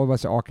 and all of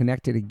us are all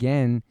connected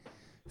again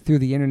through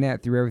the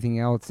internet, through everything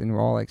else, and we're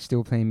all like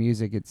still playing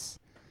music. It's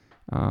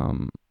I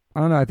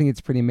don't know, I think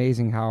it's pretty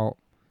amazing how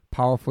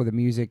powerful the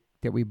music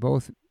that we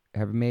both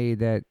have made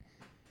that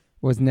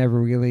was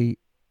never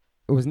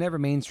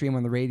mainstream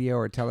on the radio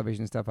or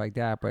television, stuff like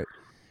that, but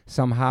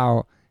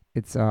somehow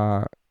it's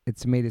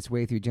made its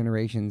way through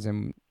generations,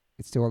 and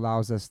it still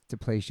allows us to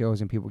play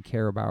shows and people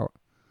care about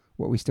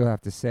what we still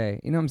have to say.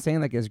 You know what I'm saying?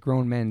 Like, as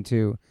grown men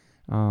too,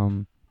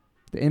 the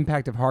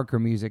impact of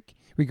hardcore music,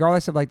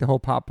 regardless of like the whole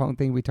pop punk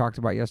thing we talked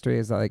about yesterday,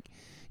 is like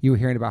you were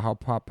hearing about how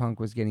pop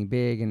punk was getting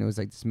big and it was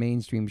like this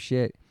mainstream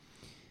shit.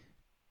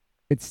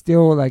 It's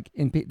still like,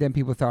 then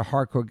people thought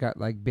hardcore got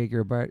like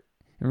bigger, but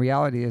in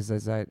reality is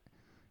that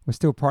we're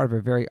still part of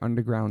a very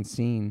underground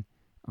scene,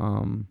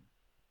 in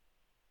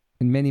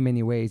many,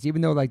 many ways.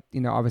 Even though, like,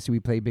 you know, obviously we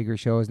play bigger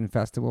shows and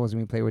festivals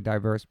and we play with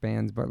diverse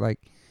bands, but like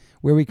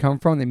where we come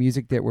from, the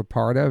music that we're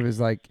part of is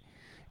like,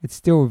 it's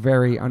still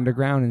very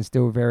underground and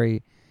still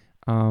very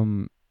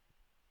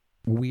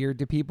weird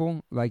to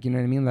people. Like, you know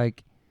what I mean?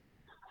 Like,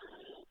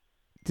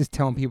 just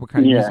telling people what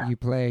kind of music you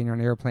play, and you're on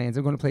airplanes.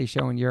 I'm going to play a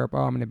show in Europe.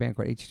 Oh, I'm in a band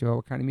called H2O.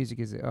 What kind of music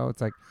is it? Oh,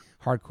 it's like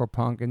hardcore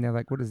punk. And they're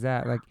like, what is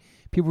that? Like,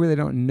 people really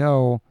don't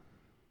know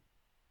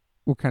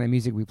what kind of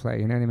music we play.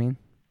 You know what I mean?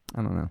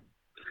 I don't know.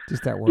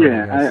 Just that word.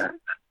 Yeah,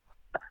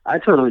 I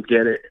totally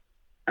get it.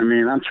 I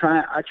mean, I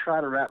try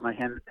to wrap my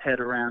head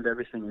around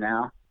everything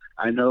now.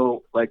 I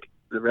know, like,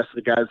 the rest of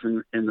the guys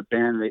in the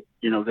band,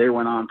 they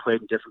went on,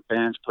 played in different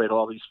bands, played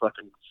all these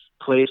fucking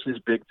places,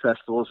 big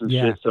festivals and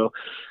shit. So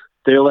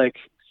they're like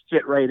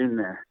fit right in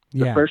there.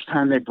 The first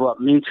time they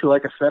brought me to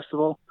like a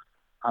festival,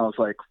 I was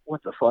like,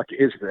 what the fuck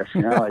is this?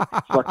 You know, like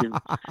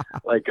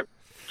like a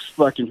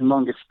fucking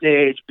humongous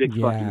stage, big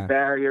fucking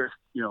barriers,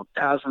 you know,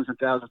 thousands and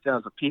thousands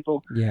of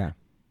people. Yeah.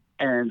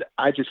 And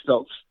I just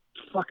felt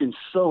fucking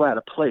so out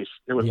of place.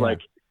 It was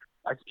like,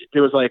 I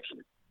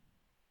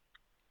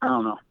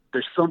don't know.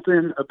 There's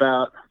something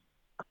about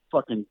a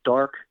fucking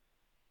dark,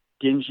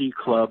 dingy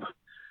club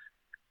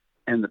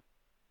and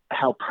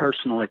how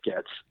personal it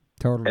gets.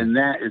 Totally. And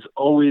that's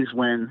always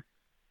when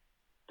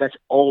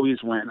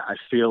I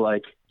feel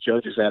like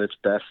Judge is at its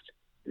best,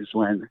 is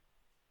when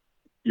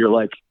you're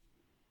like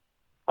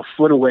a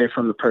foot away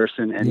from the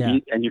person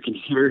and you can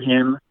hear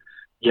him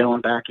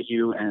yelling back at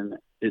you, and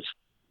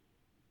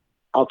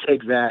I'll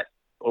take that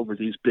over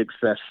these big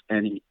fests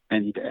any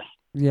day.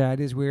 Yeah, it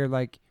is weird.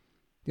 Like,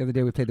 the other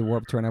day we played the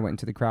Warped Tour and I went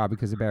into the crowd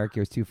because the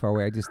barricade was too far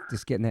away. I just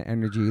getting that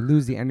energy. You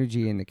lose the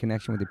energy and the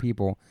connection with the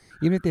people.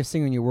 Even if they're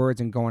singing your words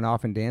and going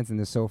off and dancing,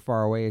 they're so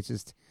far away. It's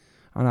just,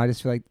 I don't know, I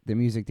just feel like the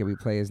music that we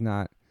play that's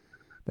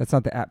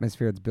not the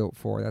atmosphere it's built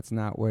for. That's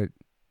not what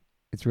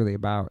it's really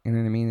about. You know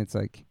what I mean? It's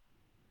like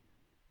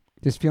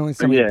just feeling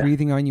somebody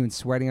breathing on you and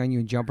sweating on you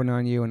and jumping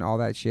on you and all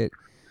that shit.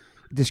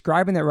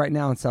 Describing that right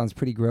now, it sounds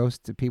pretty gross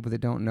to people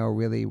that don't know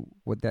really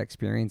what that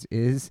experience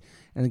is,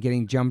 and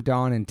getting jumped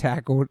on and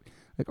tackled.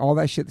 Like, all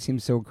that shit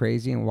seems so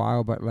crazy and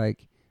wild, but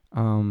like,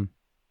 when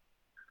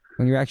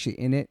you're actually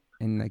in it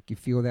and like you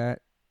feel that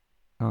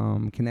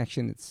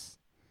connection, it's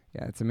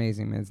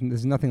amazing, man.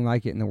 There's nothing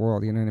like it in the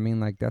world. You know what I mean?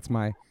 Like, that's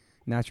my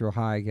natural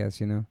high, I guess.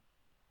 You know?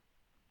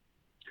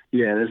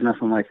 Yeah, there's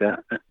nothing like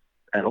that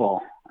at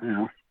all. You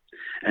know,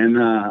 and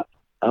I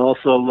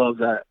also love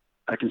that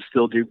I can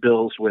still do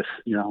bills with,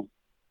 you know,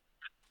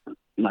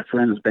 my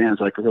friends' bands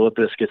like Gorilla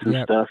Biscuits and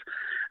stuff.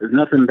 There's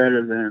nothing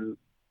better than,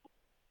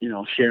 you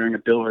know, sharing a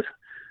bill with.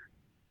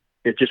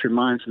 It just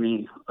reminds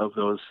me of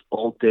those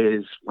old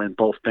days when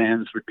both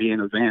bands would be in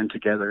a van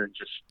together and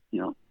just,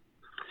 you know,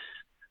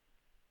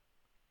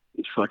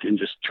 fucking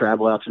just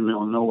travel out to the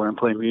middle of nowhere and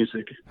play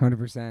music.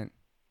 100%.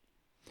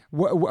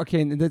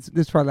 Okay, this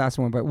is probably the last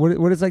one, but what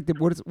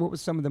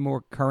was some of the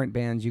more current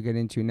bands you get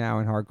into now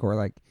in hardcore?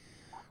 Like,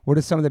 what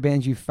are some of the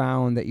bands you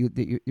found that you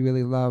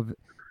really love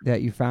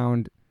that you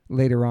found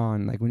later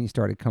on, like when you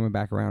started coming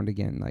back around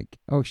again? Like,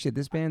 oh shit,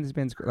 this band's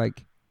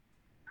like.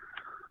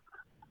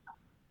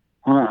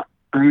 Well,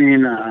 I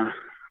mean,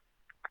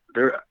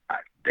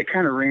 they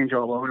kind of range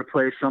all over the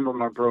place. Some of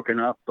them are broken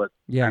up, but I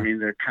Yeah. mean,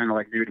 they're kind of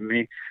like new to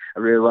me. I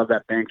really love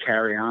that band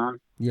Carry On.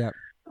 Yep.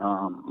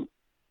 I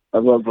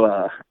love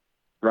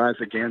Rise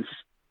Against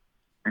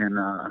and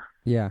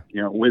Yeah.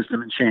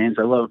 Wisdom and Chains.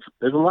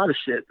 There's a lot of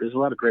shit. There's a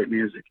lot of great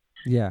music.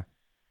 Yeah.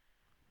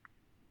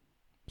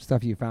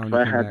 Stuff you found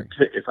when you came back.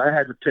 If I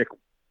had to pick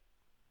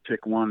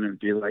one, it'd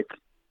be like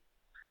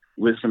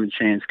Wisdom and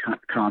Chains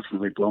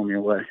constantly blow me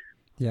away.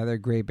 Yeah, they're a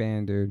great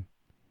band, dude.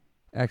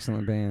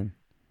 Excellent band.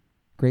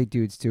 Great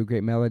dudes too.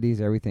 Great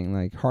melodies, everything.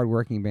 Like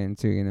hardworking band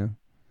too, you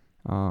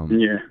know.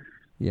 Yeah.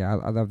 Yeah,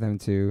 I love them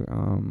too.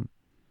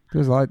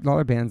 There's a lot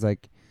of bands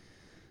like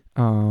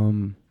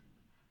that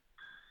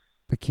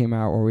came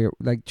out, or we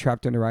like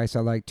Trapped Under Ice. I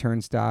like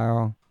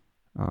Turnstile,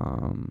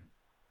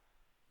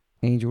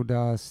 Angel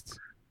Dust,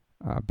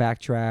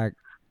 Backtrack.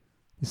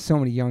 There's so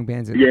many young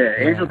bands.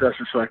 Angel Dust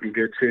is fucking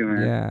good too,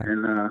 man. Yeah.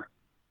 And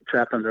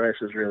Trapped Under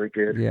Ice is really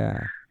good.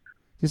 Yeah.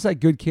 Just like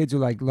good kids who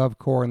like love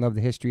core and love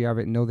the history of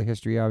it, and know the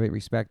history of it,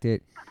 respect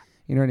it.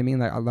 You know what I mean?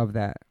 Like I love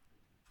that.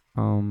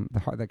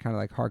 That kind of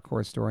like hardcore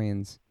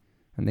historians,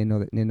 and they know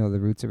the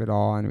roots of it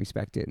all and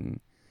respect it and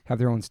have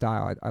their own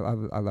style. I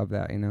love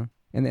that, you know.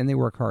 And they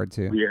work hard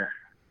too. Yeah.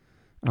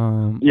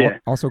 Yeah.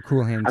 Also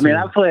Cool Hand. I mean,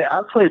 I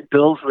played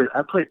bills with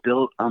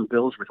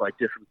like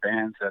different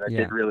bands that I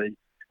didn't really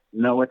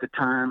know at the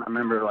time. I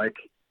remember like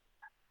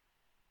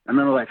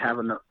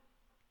having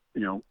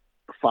to,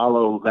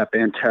 follow that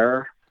band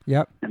Terror.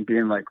 Yep. And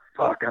being like,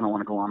 fuck, I don't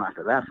want to go on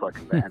after that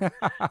fucking band.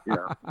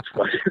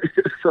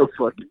 It's so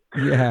fucking.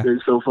 Yeah.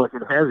 It's so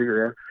fucking heavy,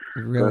 man. It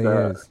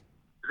really is.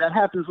 That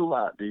happens a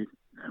lot, dude.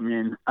 I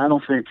mean, I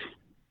don't think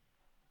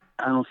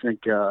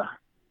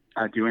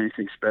I do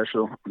anything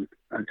special.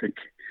 I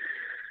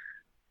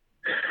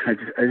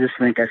just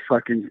think I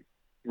fucking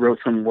wrote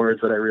some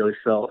words that I really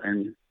felt,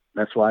 and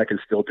that's why I can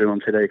still do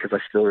them today, because I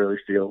still really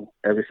feel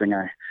everything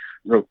I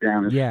wrote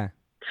down is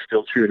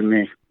still true to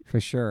me. For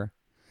sure.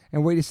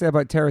 And what you said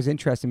about Terror is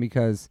interesting,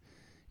 because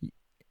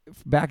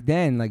back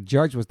then, like,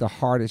 Judge was the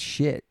hardest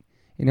shit.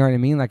 You know what I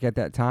mean? Like, at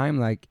that time,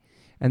 like,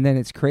 and then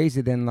it's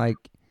crazy. Then, like,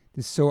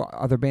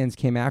 other bands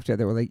came after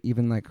that were, like,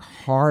 even, like,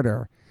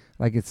 harder.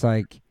 Like, it's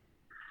like,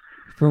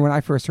 from when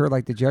I first heard,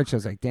 like, the Judge, I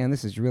was like, damn,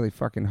 this is really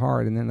fucking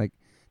hard. And then, like,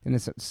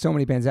 there's so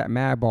many bands, that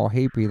Madball,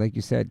 Hatebreed, like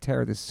you said,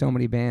 Terror, there's so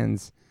many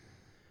bands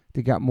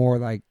that got more,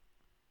 like,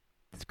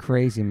 it's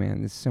crazy, man.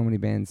 There's so many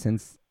bands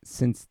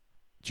since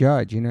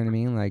Judge, you know what I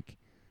mean? Like,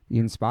 you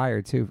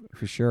inspired too,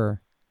 for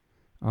sure.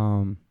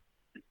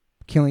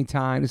 Killing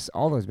Time, just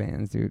all those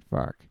bands, dude.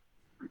 Fuck.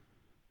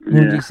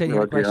 Yeah, Moon, you say you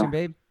had a question,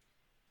 babe?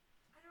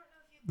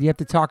 You have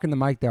to talk in the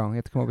mic, though. You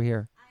have to come over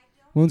here.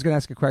 Moon's gonna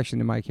ask a question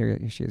to Mike. Here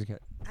she is.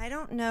 I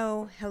don't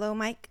know. Hello,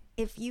 Mike.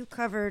 If you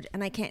covered,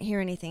 and I can't hear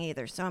anything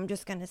either, so I'm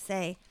just gonna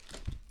say,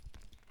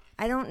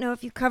 I don't know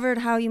if you covered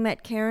how you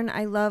met Karen.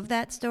 I love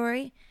that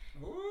story.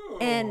 Ooh.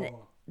 And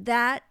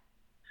that,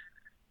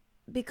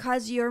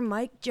 because you're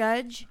Mike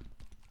Judge.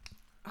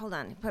 Hold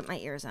on, put my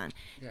ears on.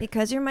 Yeah.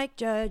 Because you're Mike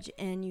Judge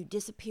and you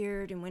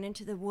disappeared and went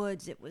into the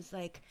woods, it was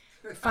like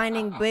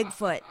finding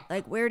Bigfoot.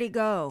 Like, where'd he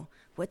go?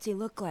 What's he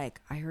look like?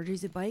 I heard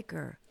he's a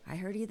biker. I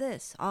heard he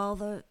this. All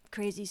the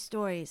crazy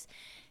stories.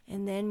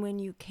 And then when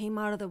you came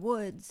out of the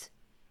woods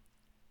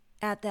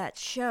at that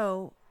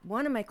show,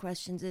 one of my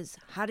questions is,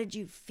 how did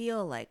you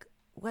feel? Like,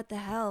 what the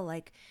hell?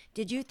 Like,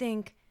 did you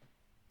think,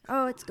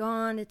 oh, it's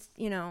gone, it's,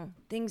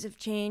 things have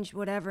changed,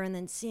 whatever, and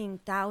then seeing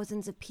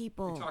thousands of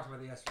people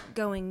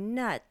going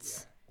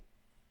nuts. Yeah.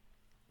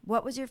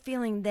 What was your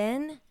feeling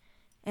then?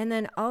 And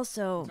then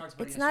also,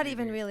 it's not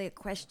even really a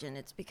question.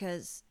 It's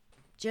because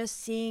just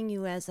seeing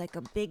you as like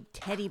a big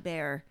teddy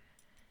bear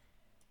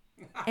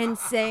and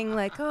saying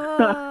like,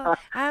 oh,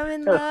 I'm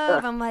in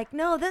love. I'm like,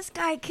 no, this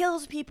guy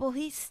kills people.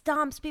 He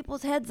stomps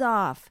people's heads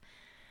off.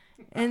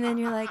 And then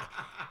you're like,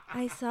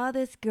 I saw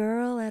this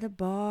girl at a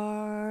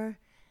bar.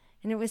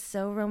 And it was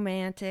so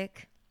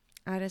romantic.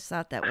 I just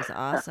thought that was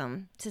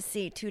awesome to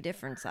see two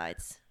different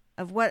sides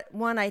of what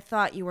one I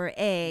thought you were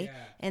A,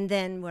 and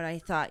then what I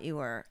thought you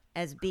were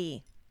as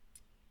B.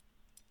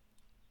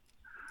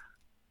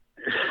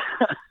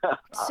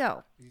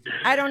 So,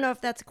 I don't know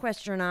if that's a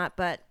question or not,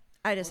 but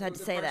I just had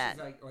to say that.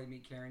 Like, oh, you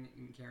meet Karen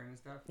and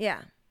stuff? Yeah.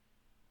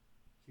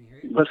 Can you hear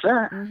it? What's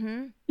that?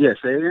 Mm-hmm. Yeah,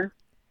 say it again.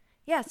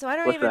 Yeah, so I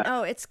don't even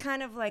know. It's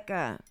kind of like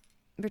a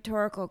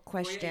rhetorical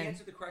question. Well, you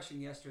answered the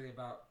question yesterday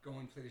about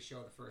going to the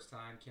show the first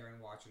time, Karen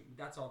watching.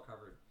 That's all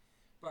covered.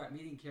 But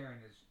meeting Karen,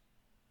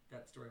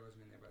 that story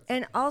wasn't in there. But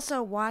and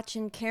also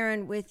watching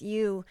Karen with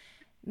you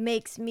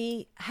makes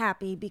me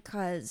happy,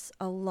 because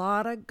a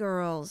lot of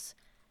girls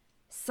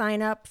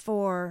sign up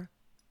for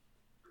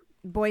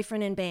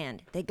boyfriend and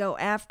band. They go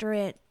after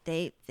it.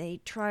 They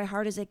try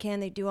hard as they can.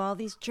 They do all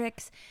these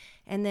tricks.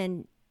 And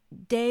then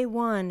day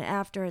one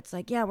after it's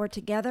like, yeah, we're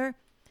together,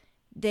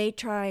 they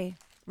try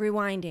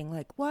rewinding,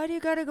 like, why do you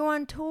gotta go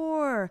on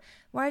tour?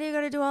 Why do you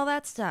gotta do all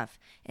that stuff?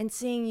 And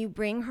seeing you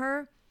bring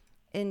her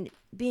and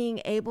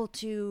being able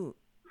to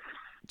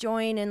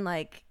join and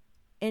like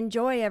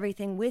enjoy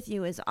everything with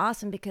you is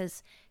awesome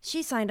because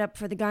she signed up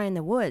for the Guy in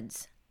the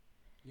Woods.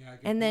 Yeah,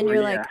 And then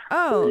you're like,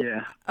 oh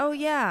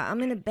Yeah.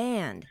 I'm in a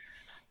band.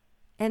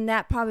 And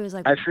that probably was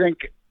like, I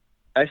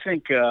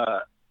think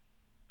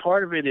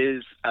part of it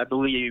is, I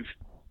believe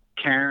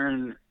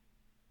Karen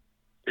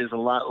is a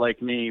lot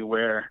like me,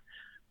 where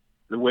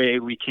the way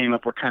we came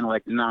up, we're kind of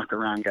like knock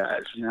around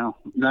guys, you know,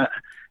 not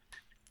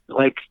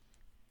like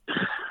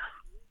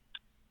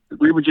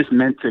we were just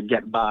meant to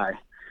get by.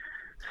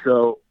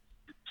 So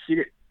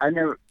I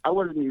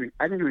didn't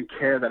even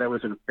care that I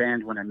was in a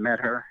band when I met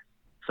her.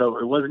 So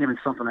it wasn't even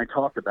something I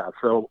talked about.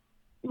 So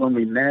when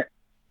we met,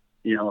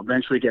 you know,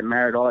 eventually get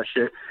married, all that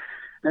shit,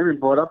 never even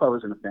brought up I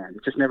was in a band.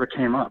 It just never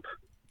came up.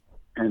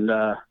 And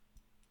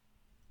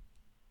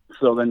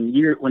so then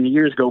when the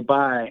years go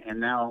by and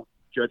now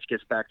Judge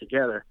gets back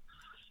together,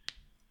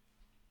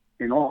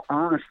 in all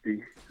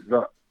honesty,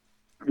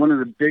 one of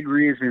the big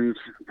reasons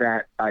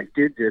that I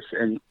did this,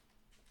 and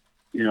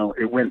you know,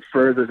 it went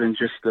further than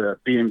just the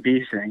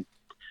B&B thing,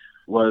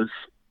 was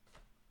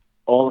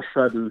all of a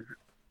sudden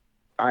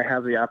I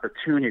have the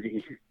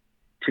opportunity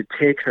to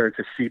take her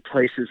to see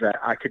places that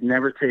I could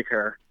never take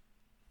her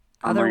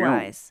on my own.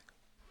 otherwise.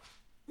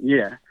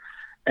 Yeah,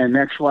 and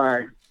that's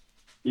why,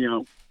 you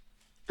know,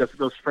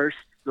 those first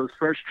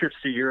trips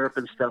to Europe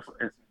and stuff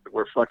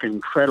were fucking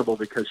incredible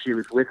because she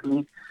was with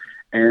me,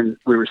 and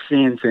we were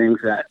seeing things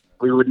that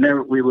we would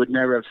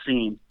never have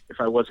seen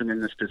if I wasn't in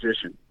this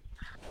position.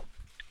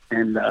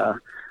 And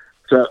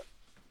so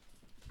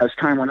as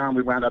time went on,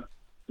 we wound up,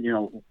 you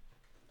know,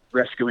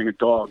 rescuing a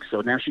dog. So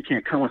now she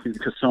can't come with me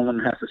because someone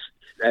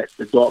that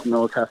the dog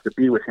knows has to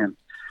be with him.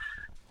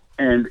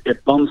 And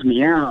it bums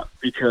me out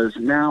because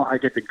now I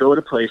get to go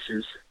to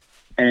places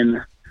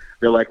and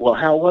they're like, well,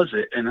 how was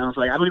it? And I was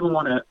like, I don't even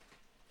want to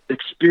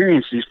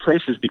experience these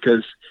places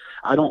because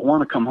I don't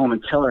want to come home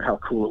and tell her how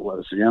cool it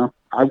was, you know?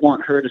 I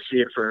want her to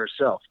see it for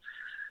herself.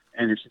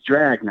 And it's a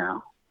drag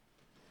now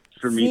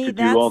for me to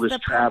do all this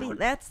traveling.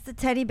 That's the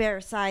teddy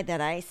bear side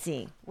that I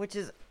see, which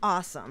is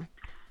awesome.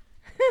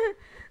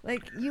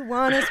 Like, you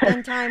want to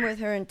spend time with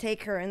her and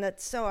take her, and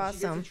that's so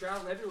awesome. She gets to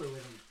travel everywhere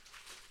with him.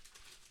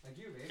 Like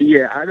you, baby.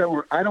 Yeah,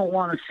 I don't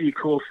want to see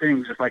cool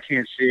things if I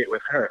can't see it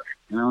with her.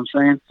 You know what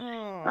I'm saying?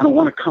 Oh. I don't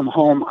want to come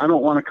home. I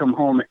don't want to come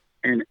home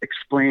and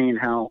explain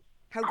how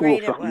cool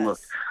great something it was.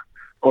 looked,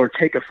 or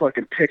take a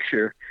fucking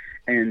picture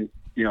and,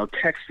 you know,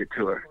 text it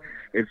to her.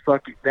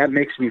 That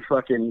makes me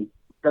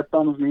that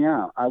bums me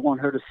out. I want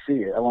her to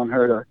see it. I want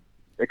her to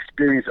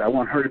experience it. I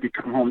want her to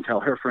come home and tell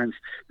her friends,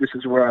 this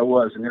is where I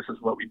was and this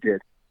is what we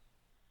did.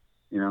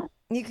 You know?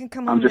 You can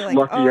come home and be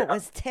like, oh, it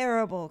was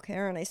terrible,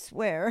 Karen, I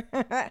swear.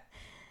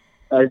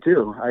 I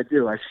do.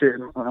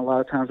 A lot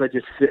of times I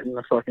just sit in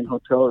the fucking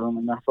hotel room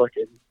and I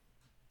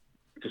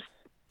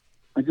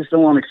just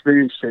don't want to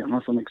experience shit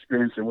unless I'm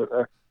experiencing with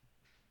her.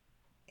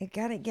 You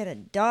gotta get a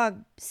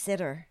dog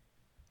sitter.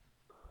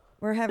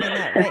 We're having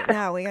that right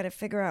now. We gotta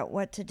figure out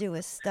what to do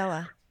with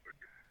Stella.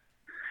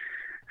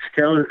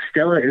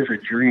 Stella is a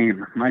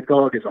dream. My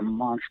dog is a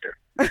monster.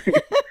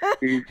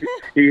 he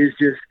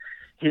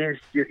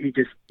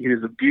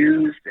was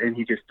abused and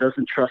he just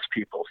doesn't trust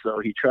people. So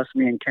he trusts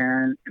me and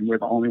Karen, and we're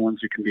the only ones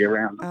who can be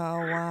around him. Oh,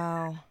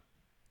 wow.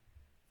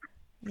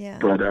 Yeah.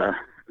 But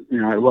you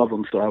know, I love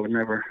him, so I would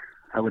never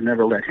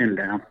let him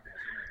down.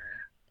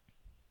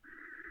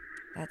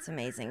 That's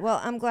amazing. Well,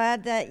 I'm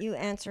glad that you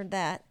answered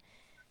that.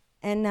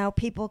 And now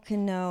people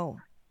can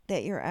know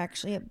that you're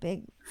actually a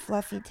big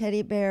fluffy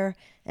teddy bear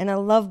and a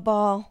love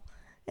ball.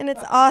 And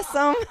it's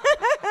awesome.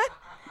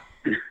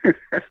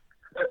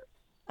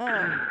 All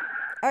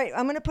right,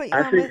 I'm going to put you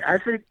on with...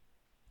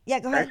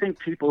 Yeah, go ahead. I think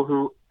people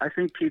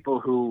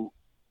who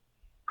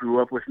grew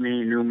up with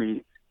me, knew,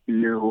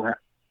 you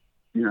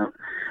know,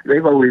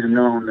 they've always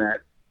known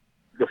that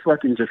the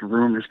fucking just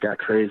rumors got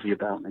crazy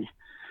about me.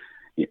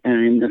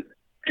 And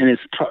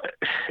it's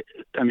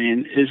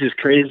just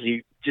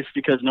crazy just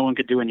because no one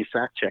could do any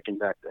fact checking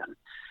back then.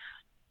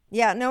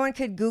 Yeah, no one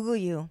could Google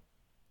you.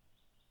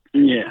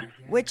 Yeah.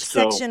 Which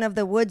section of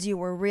the woods you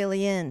were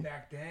really in.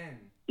 Back then.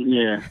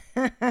 Yeah.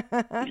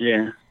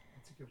 Yeah.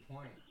 That's a good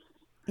point.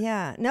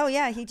 Yeah. No,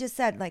 yeah, he just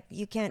said, like,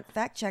 you can't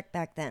fact check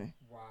back then.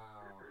 Wow.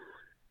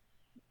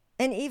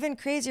 And even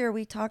crazier,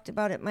 we talked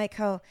about it, Mike,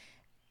 how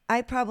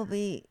I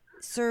probably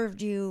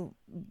served you,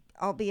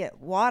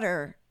 albeit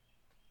water,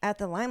 at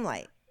the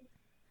Limelight.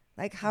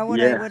 Like, how would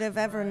I would have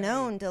ever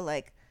known to,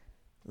 like,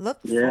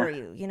 look for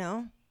you, you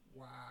know?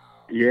 Wow.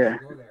 Yeah.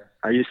 Go there.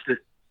 I used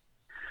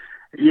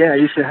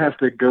to have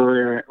to go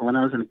there. When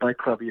I was in the bike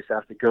club, I used to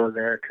have to go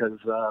there because,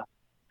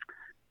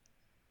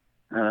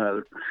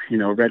 you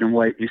know, Red and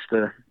White used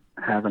to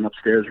have an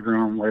upstairs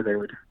room where they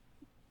would,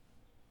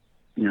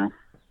 you know,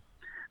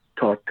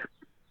 talk.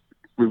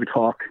 We would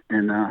talk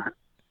and,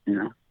 you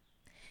know.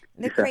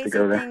 The crazy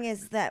thing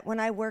is that when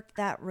I worked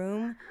that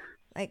room,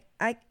 like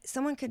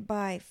someone could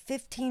buy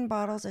 15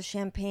 bottles of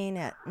champagne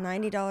at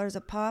 $90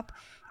 a pop,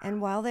 and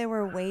while they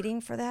were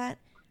waiting for that,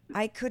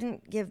 I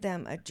couldn't give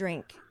them a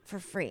drink for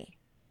free.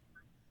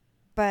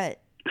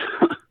 But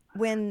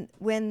when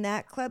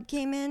that club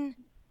came in,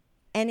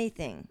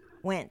 anything,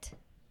 went.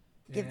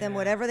 Give them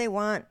whatever they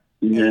want,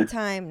 Yeah.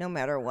 anytime, no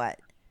matter what.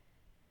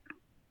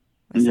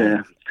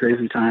 Yeah,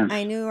 crazy times.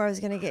 I knew I was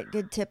going to get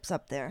good tips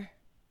up there.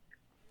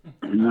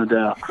 No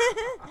doubt.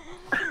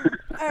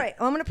 All right,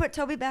 well, I'm going to put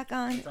Toby back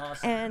on,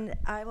 and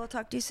I will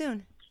talk to you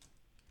soon.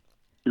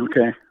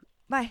 Okay.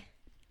 Bye.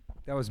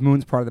 That was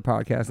Moon's part of the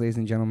podcast, ladies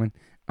and gentlemen.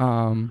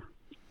 All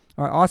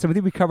right, awesome. I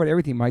think we covered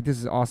everything, Mike. This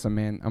is awesome,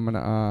 man. I'm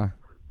gonna.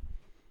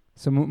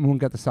 So Moon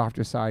got the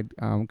softer side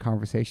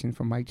conversation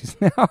from Mike just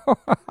now.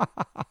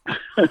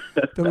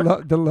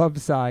 the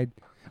love side.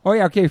 Oh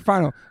yeah. Okay.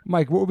 Final,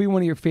 Mike. What would be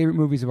one of your favorite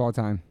movies of all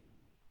time?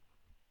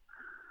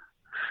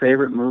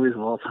 Favorite movies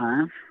of all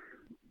time?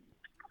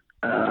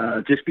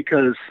 Just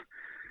because,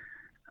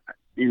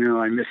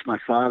 I miss my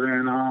father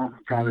and all.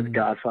 Probably The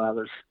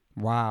Godfathers.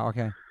 Wow.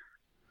 Okay.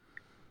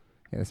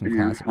 Yeah, that's some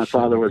classic my shit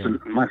father right was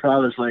there. my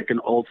father's like an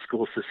old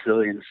school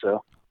Sicilian,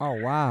 so. Oh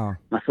wow.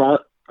 My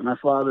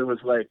father was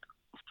like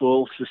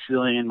full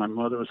Sicilian. My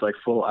mother was like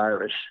full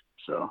Irish.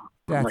 So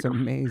That's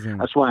amazing.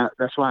 That's why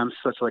I'm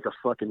such like a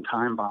fucking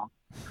time bomb.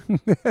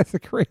 That's a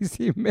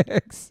crazy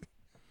mix.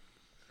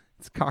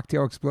 It's a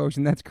cocktail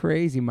explosion. That's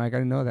crazy, Mike. I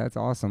didn't know that. That's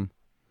awesome.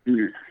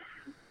 Yeah.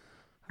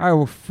 All right,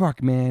 well,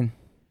 fuck, man.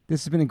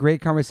 This has been a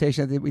great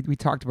conversation. I think we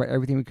talked about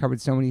everything. We covered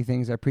so many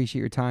things. I appreciate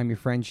your time, your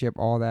friendship,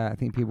 all that. I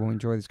think people will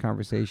enjoy this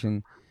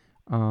conversation.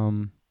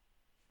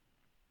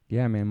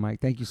 Yeah, man,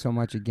 Mike. Thank you so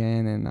much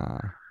again, and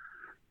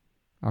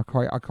I'll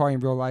call you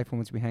in real life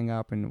once we hang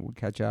up and we'll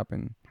catch up.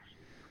 And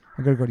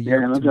I gotta go to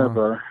Europe no tomorrow. doubt,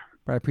 brother.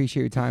 But I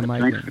appreciate your time,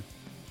 Mike.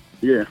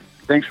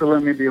 Thanks for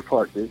letting me be a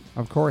part, dude.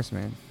 Of course,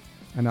 man.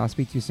 And I'll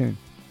speak to you soon.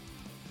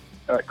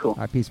 All right, cool. All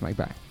right, peace, Mike.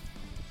 Bye.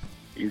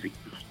 Easy.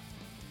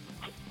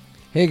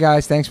 Hey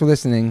guys, thanks for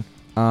listening.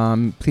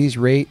 Please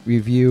rate,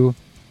 review,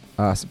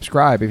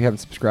 subscribe. If you haven't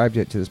subscribed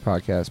yet to this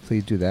podcast,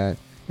 please do that.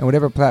 And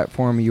whatever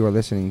platform you are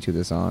listening to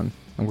this on,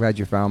 I'm glad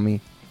you found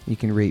me. You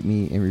can rate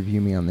me and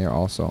review me on there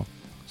also.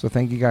 So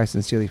thank you guys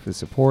sincerely for the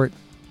support.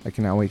 I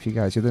cannot wait for you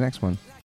guys to the next one.